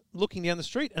looking down the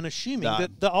street and assuming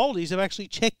that the oldies have actually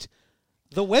checked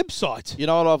the website. You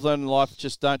know what I've learned in life?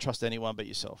 Just don't trust anyone but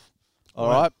yourself.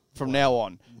 All right? From now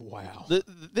on. Wow.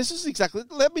 This is exactly...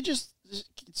 Let me just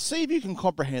see if you can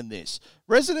comprehend this.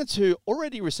 Residents who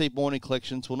already receive morning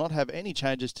collections will not have any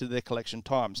changes to their collection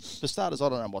times. For starters, I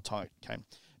don't know what time it came.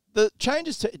 The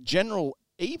changes to general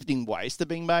evening waste are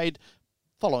being made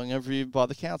following a review by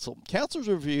the council. Council's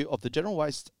review of the general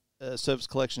waste service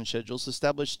collection schedules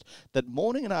established that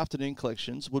morning and afternoon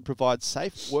collections would provide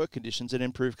safe work conditions and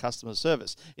improve customer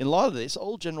service. In light of this,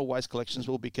 all general waste collections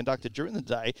will be conducted during the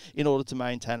day in order to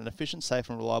maintain an efficient, safe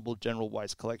and reliable general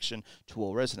waste collection to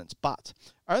all residents. But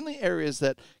only areas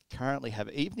that currently have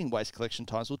evening waste collection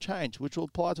times will change, which will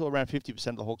apply to around 50%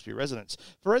 of the Hawkesbury residents.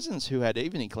 For residents who had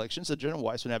evening collections, the general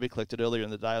waste will now be collected earlier in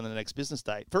the day on the next business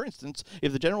day. For instance,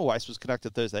 if the general waste was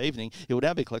conducted Thursday evening, it will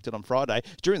now be collected on Friday.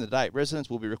 During the day, residents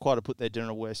will be required to put their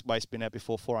general waste bin out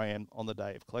before 4 a.m. on the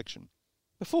day of collection.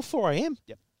 Before 4 a.m?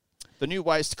 Yep. The new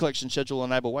waste collection schedule will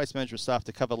enable waste management staff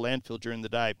to cover landfill during the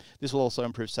day. This will also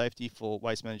improve safety for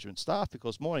waste management staff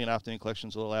because morning and afternoon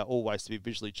collections will allow all waste to be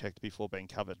visually checked before being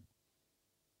covered.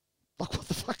 Like, what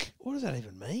the fuck? What does that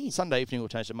even mean? Sunday evening will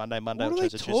change to Monday, Monday will What are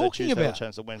change they to Tuesday, talking Tuesday will about?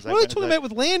 change to Wednesday, What are they Wednesday. talking about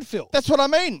with landfill? That's what I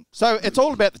mean. So it's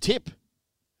all about the tip.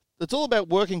 It's all about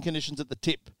working conditions at the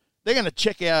tip. They're going to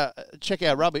check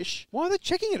our rubbish. Why are they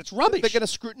checking it? It's rubbish. They're going to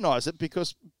scrutinise it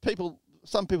because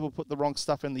some people put the wrong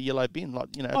stuff in the yellow bin.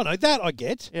 Like, you know. Oh, no, that I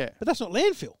get. Yeah. But that's not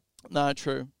landfill. No,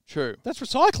 true. That's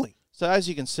recycling. So as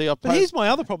you can see, But here's my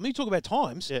other problem. You talk about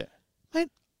times. Yeah.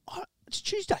 Man, it's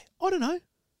Tuesday. I don't know.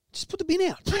 Just put the bin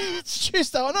out. It's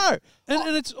Tuesday, I know.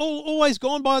 And it's always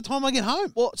gone by the time I get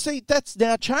home. Well, see, that's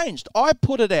now changed. I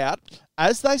put it out,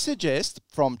 as they suggest,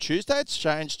 from Tuesday it's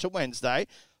changed to Wednesday,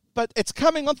 but it's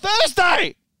coming on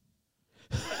Thursday.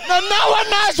 No one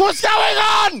knows what's going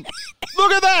on.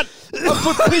 Look at that. I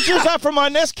put pictures up from my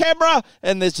Nest camera,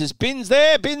 and there's just bins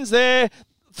there.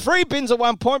 3 bins at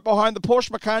one point behind the Porsche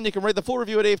Macan. You can read the full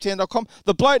review at EFTN.com.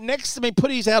 The bloke next to me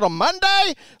put his out on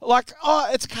Monday. Like,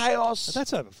 it's chaos. But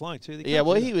that's overflowing too. Yeah,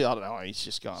 well, I don't know. He's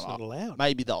just going, not allowed.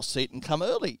 Maybe they'll see it and come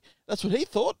early. That's what he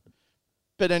thought.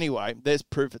 But anyway, there's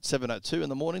proof at 7:02 in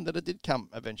the morning that it did come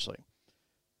eventually.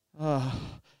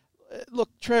 Look,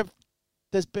 Trev,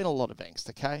 there's been a lot of angst,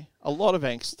 okay? A lot of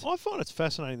angst. I find it's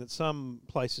fascinating that some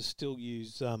places still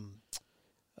use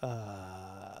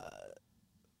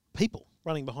people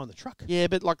running behind the truck. Yeah,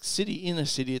 but like inner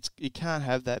city, you can't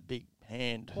have that big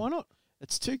hand. Why not?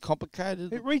 It's too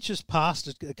complicated. It reaches past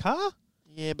a car.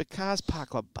 Yeah, but cars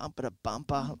park like bumper to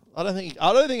bumper. I don't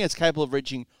think it's capable of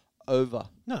reaching over.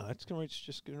 No, it's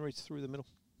just going to reach through the middle.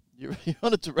 You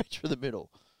want it to reach for the middle?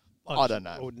 I don't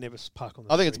know. I would never park on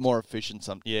the I think it's street. more efficient.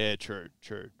 Yeah, true.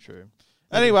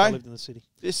 I Anyway, lived in the city.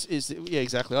 this is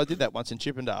exactly. I did that once in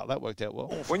Chippendale. That worked out well.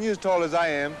 When you're as tall as I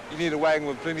am, you need a wagon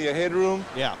with plenty of headroom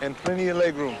and plenty of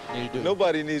legroom. You do.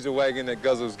 Nobody needs a wagon that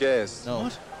guzzles gas. No.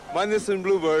 What? My Nissan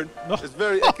Bluebird is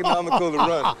very economical to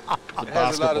run. It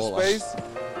has a lot of space,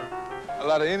 a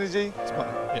lot of energy,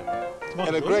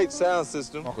 and a great sound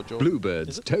system.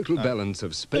 Bluebird's total balance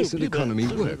of space and economy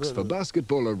works for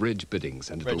basketball or ridge biddings,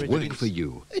 and it'll work for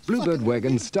you. Bluebird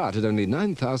wagons start at only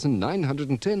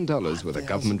 $9,910 with a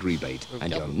government rebate,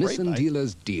 and your Nissan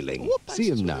dealer's dealing. See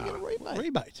him now.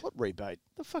 Rebate? What rebate?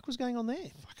 The fuck was going on there?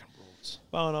 Fucking rules.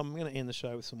 Well, I'm going to end the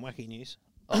show with some wacky news.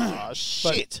 Oh,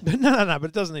 shit. But no, but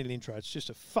it doesn't need an intro. It's just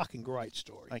a fucking great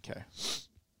story. Okay.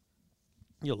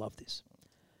 You'll love this.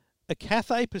 A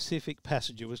Cathay Pacific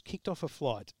passenger was kicked off a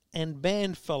flight and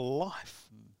banned for life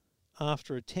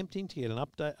after attempting to get an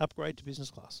upgrade to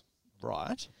business class.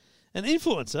 Right. An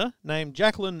influencer named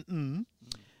Jacqueline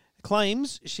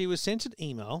claims she was sent an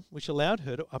email which allowed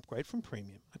her to upgrade from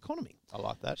premium economy. I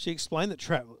like that. She explained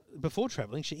that before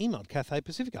travelling, she emailed Cathay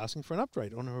Pacific asking for an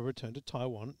upgrade on her return to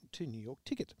Taiwan to New York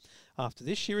ticket. After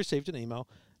this, she received an email,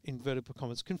 inverted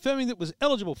commas, confirming that was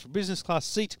eligible for business class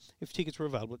seat if tickets were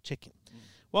available at check-in.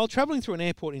 While travelling through an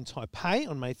airport in Taipei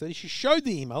on May 30, she showed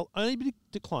the email, only to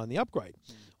decline the upgrade.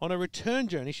 On her return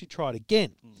journey, she tried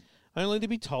again, only to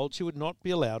be told she would not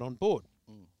be allowed on board.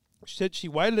 She said she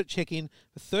waited at check-in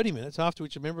for 30 minutes, after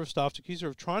which a member of staff accused her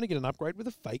of trying to get an upgrade with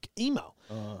a fake email.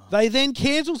 They then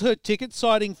cancelled her ticket,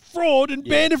 citing fraud, and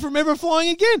banned her from ever flying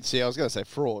again. See, I was going to say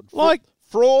fraud. Like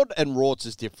fraud and rorts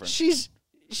is different. She's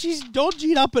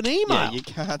dodging up an email. Yeah, you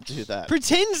can't do that.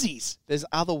 Pretendsies. There's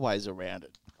other ways around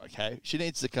it, okay? She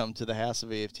needs to come to the house of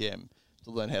EFTM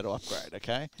to learn how to upgrade,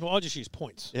 okay? Well, I just use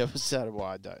points. Yeah, but so do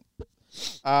I don't.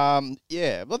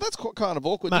 Yeah, well, that's kind of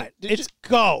awkward. Mate, it's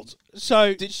gold.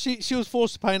 So she was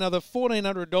forced to pay another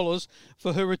 $1,400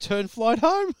 for her return flight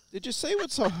home. Did you see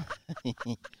what someone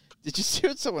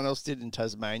else did in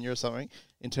Tasmania or something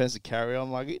in terms of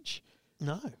carry-on luggage?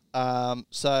 No.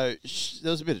 So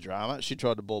there was a bit of drama. She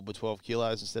tried to board with 12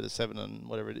 kilos instead of 7 and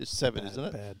whatever it is. 7, isn't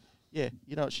it? Bad. Yeah.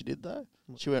 You know what she did, though?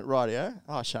 She went, rightio,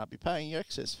 I shan't be paying your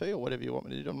excess fee or whatever you want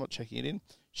me to do. I'm not checking it in.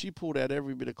 She pulled out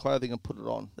every bit of clothing and put it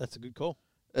on. That's a good call.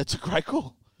 It's a great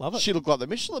call. Love it. She looked like the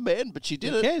Michelin Man, but she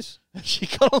did Who it. cares? She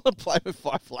got on the plane with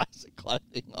 5 layers of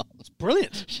clothing on. It's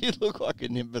brilliant. She looked like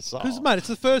an imbecile. Because, mate, it's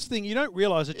the first thing. You don't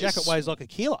realise a jacket weighs like a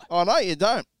kilo. Oh, no, you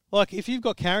don't. Like, if you've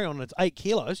got carry-on and it's 8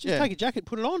 kilos, just take a jacket,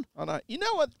 put it on. I know. You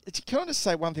know what? Can I just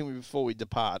say one thing before we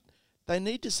depart? They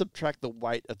need to subtract the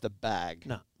weight of the bag.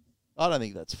 No. I don't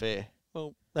think that's fair.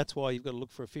 Well, that's why you've got to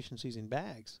look for efficiencies in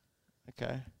bags.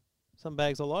 Okay. Some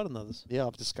bags are lighter than others. Yeah,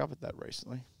 I've discovered that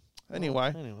recently.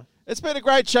 Anyway. Anyway. It's been a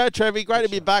great show, Trevi. Great to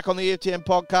be back on the EFTM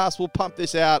podcast. We'll pump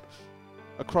this out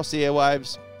across the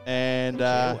airwaves. And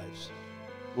airwaves?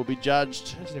 We'll be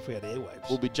judged. Imagine if we had airwaves.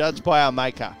 We'll be judged by our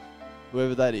maker,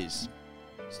 whoever that is.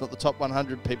 It's not the top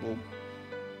 100 people.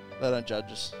 They don't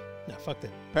judge us. No, fuck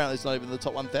that. Apparently it's not even the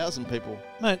top 1,000 people.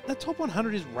 Mate, the top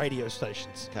 100 is radio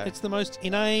stations. Okay. It's the most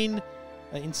inane,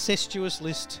 incestuous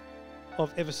list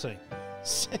I've ever seen.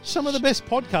 Some of the best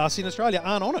podcasts in Australia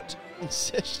aren't on it.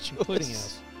 Incestuous. Including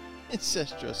ours.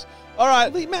 Incestuous. All right.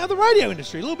 The radio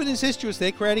industry, a little bit incestuous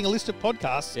there, creating a list of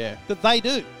podcasts that they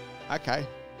do. Okay.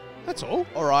 That's all.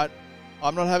 All right.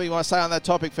 I'm not having my say on that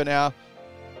topic for now,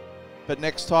 but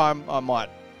next time I might.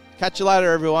 Catch you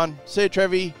later, everyone. See you,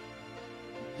 Trevi.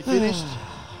 You finished?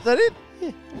 Is that it?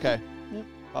 Yeah. Okay. Yep.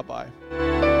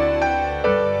 Bye-bye.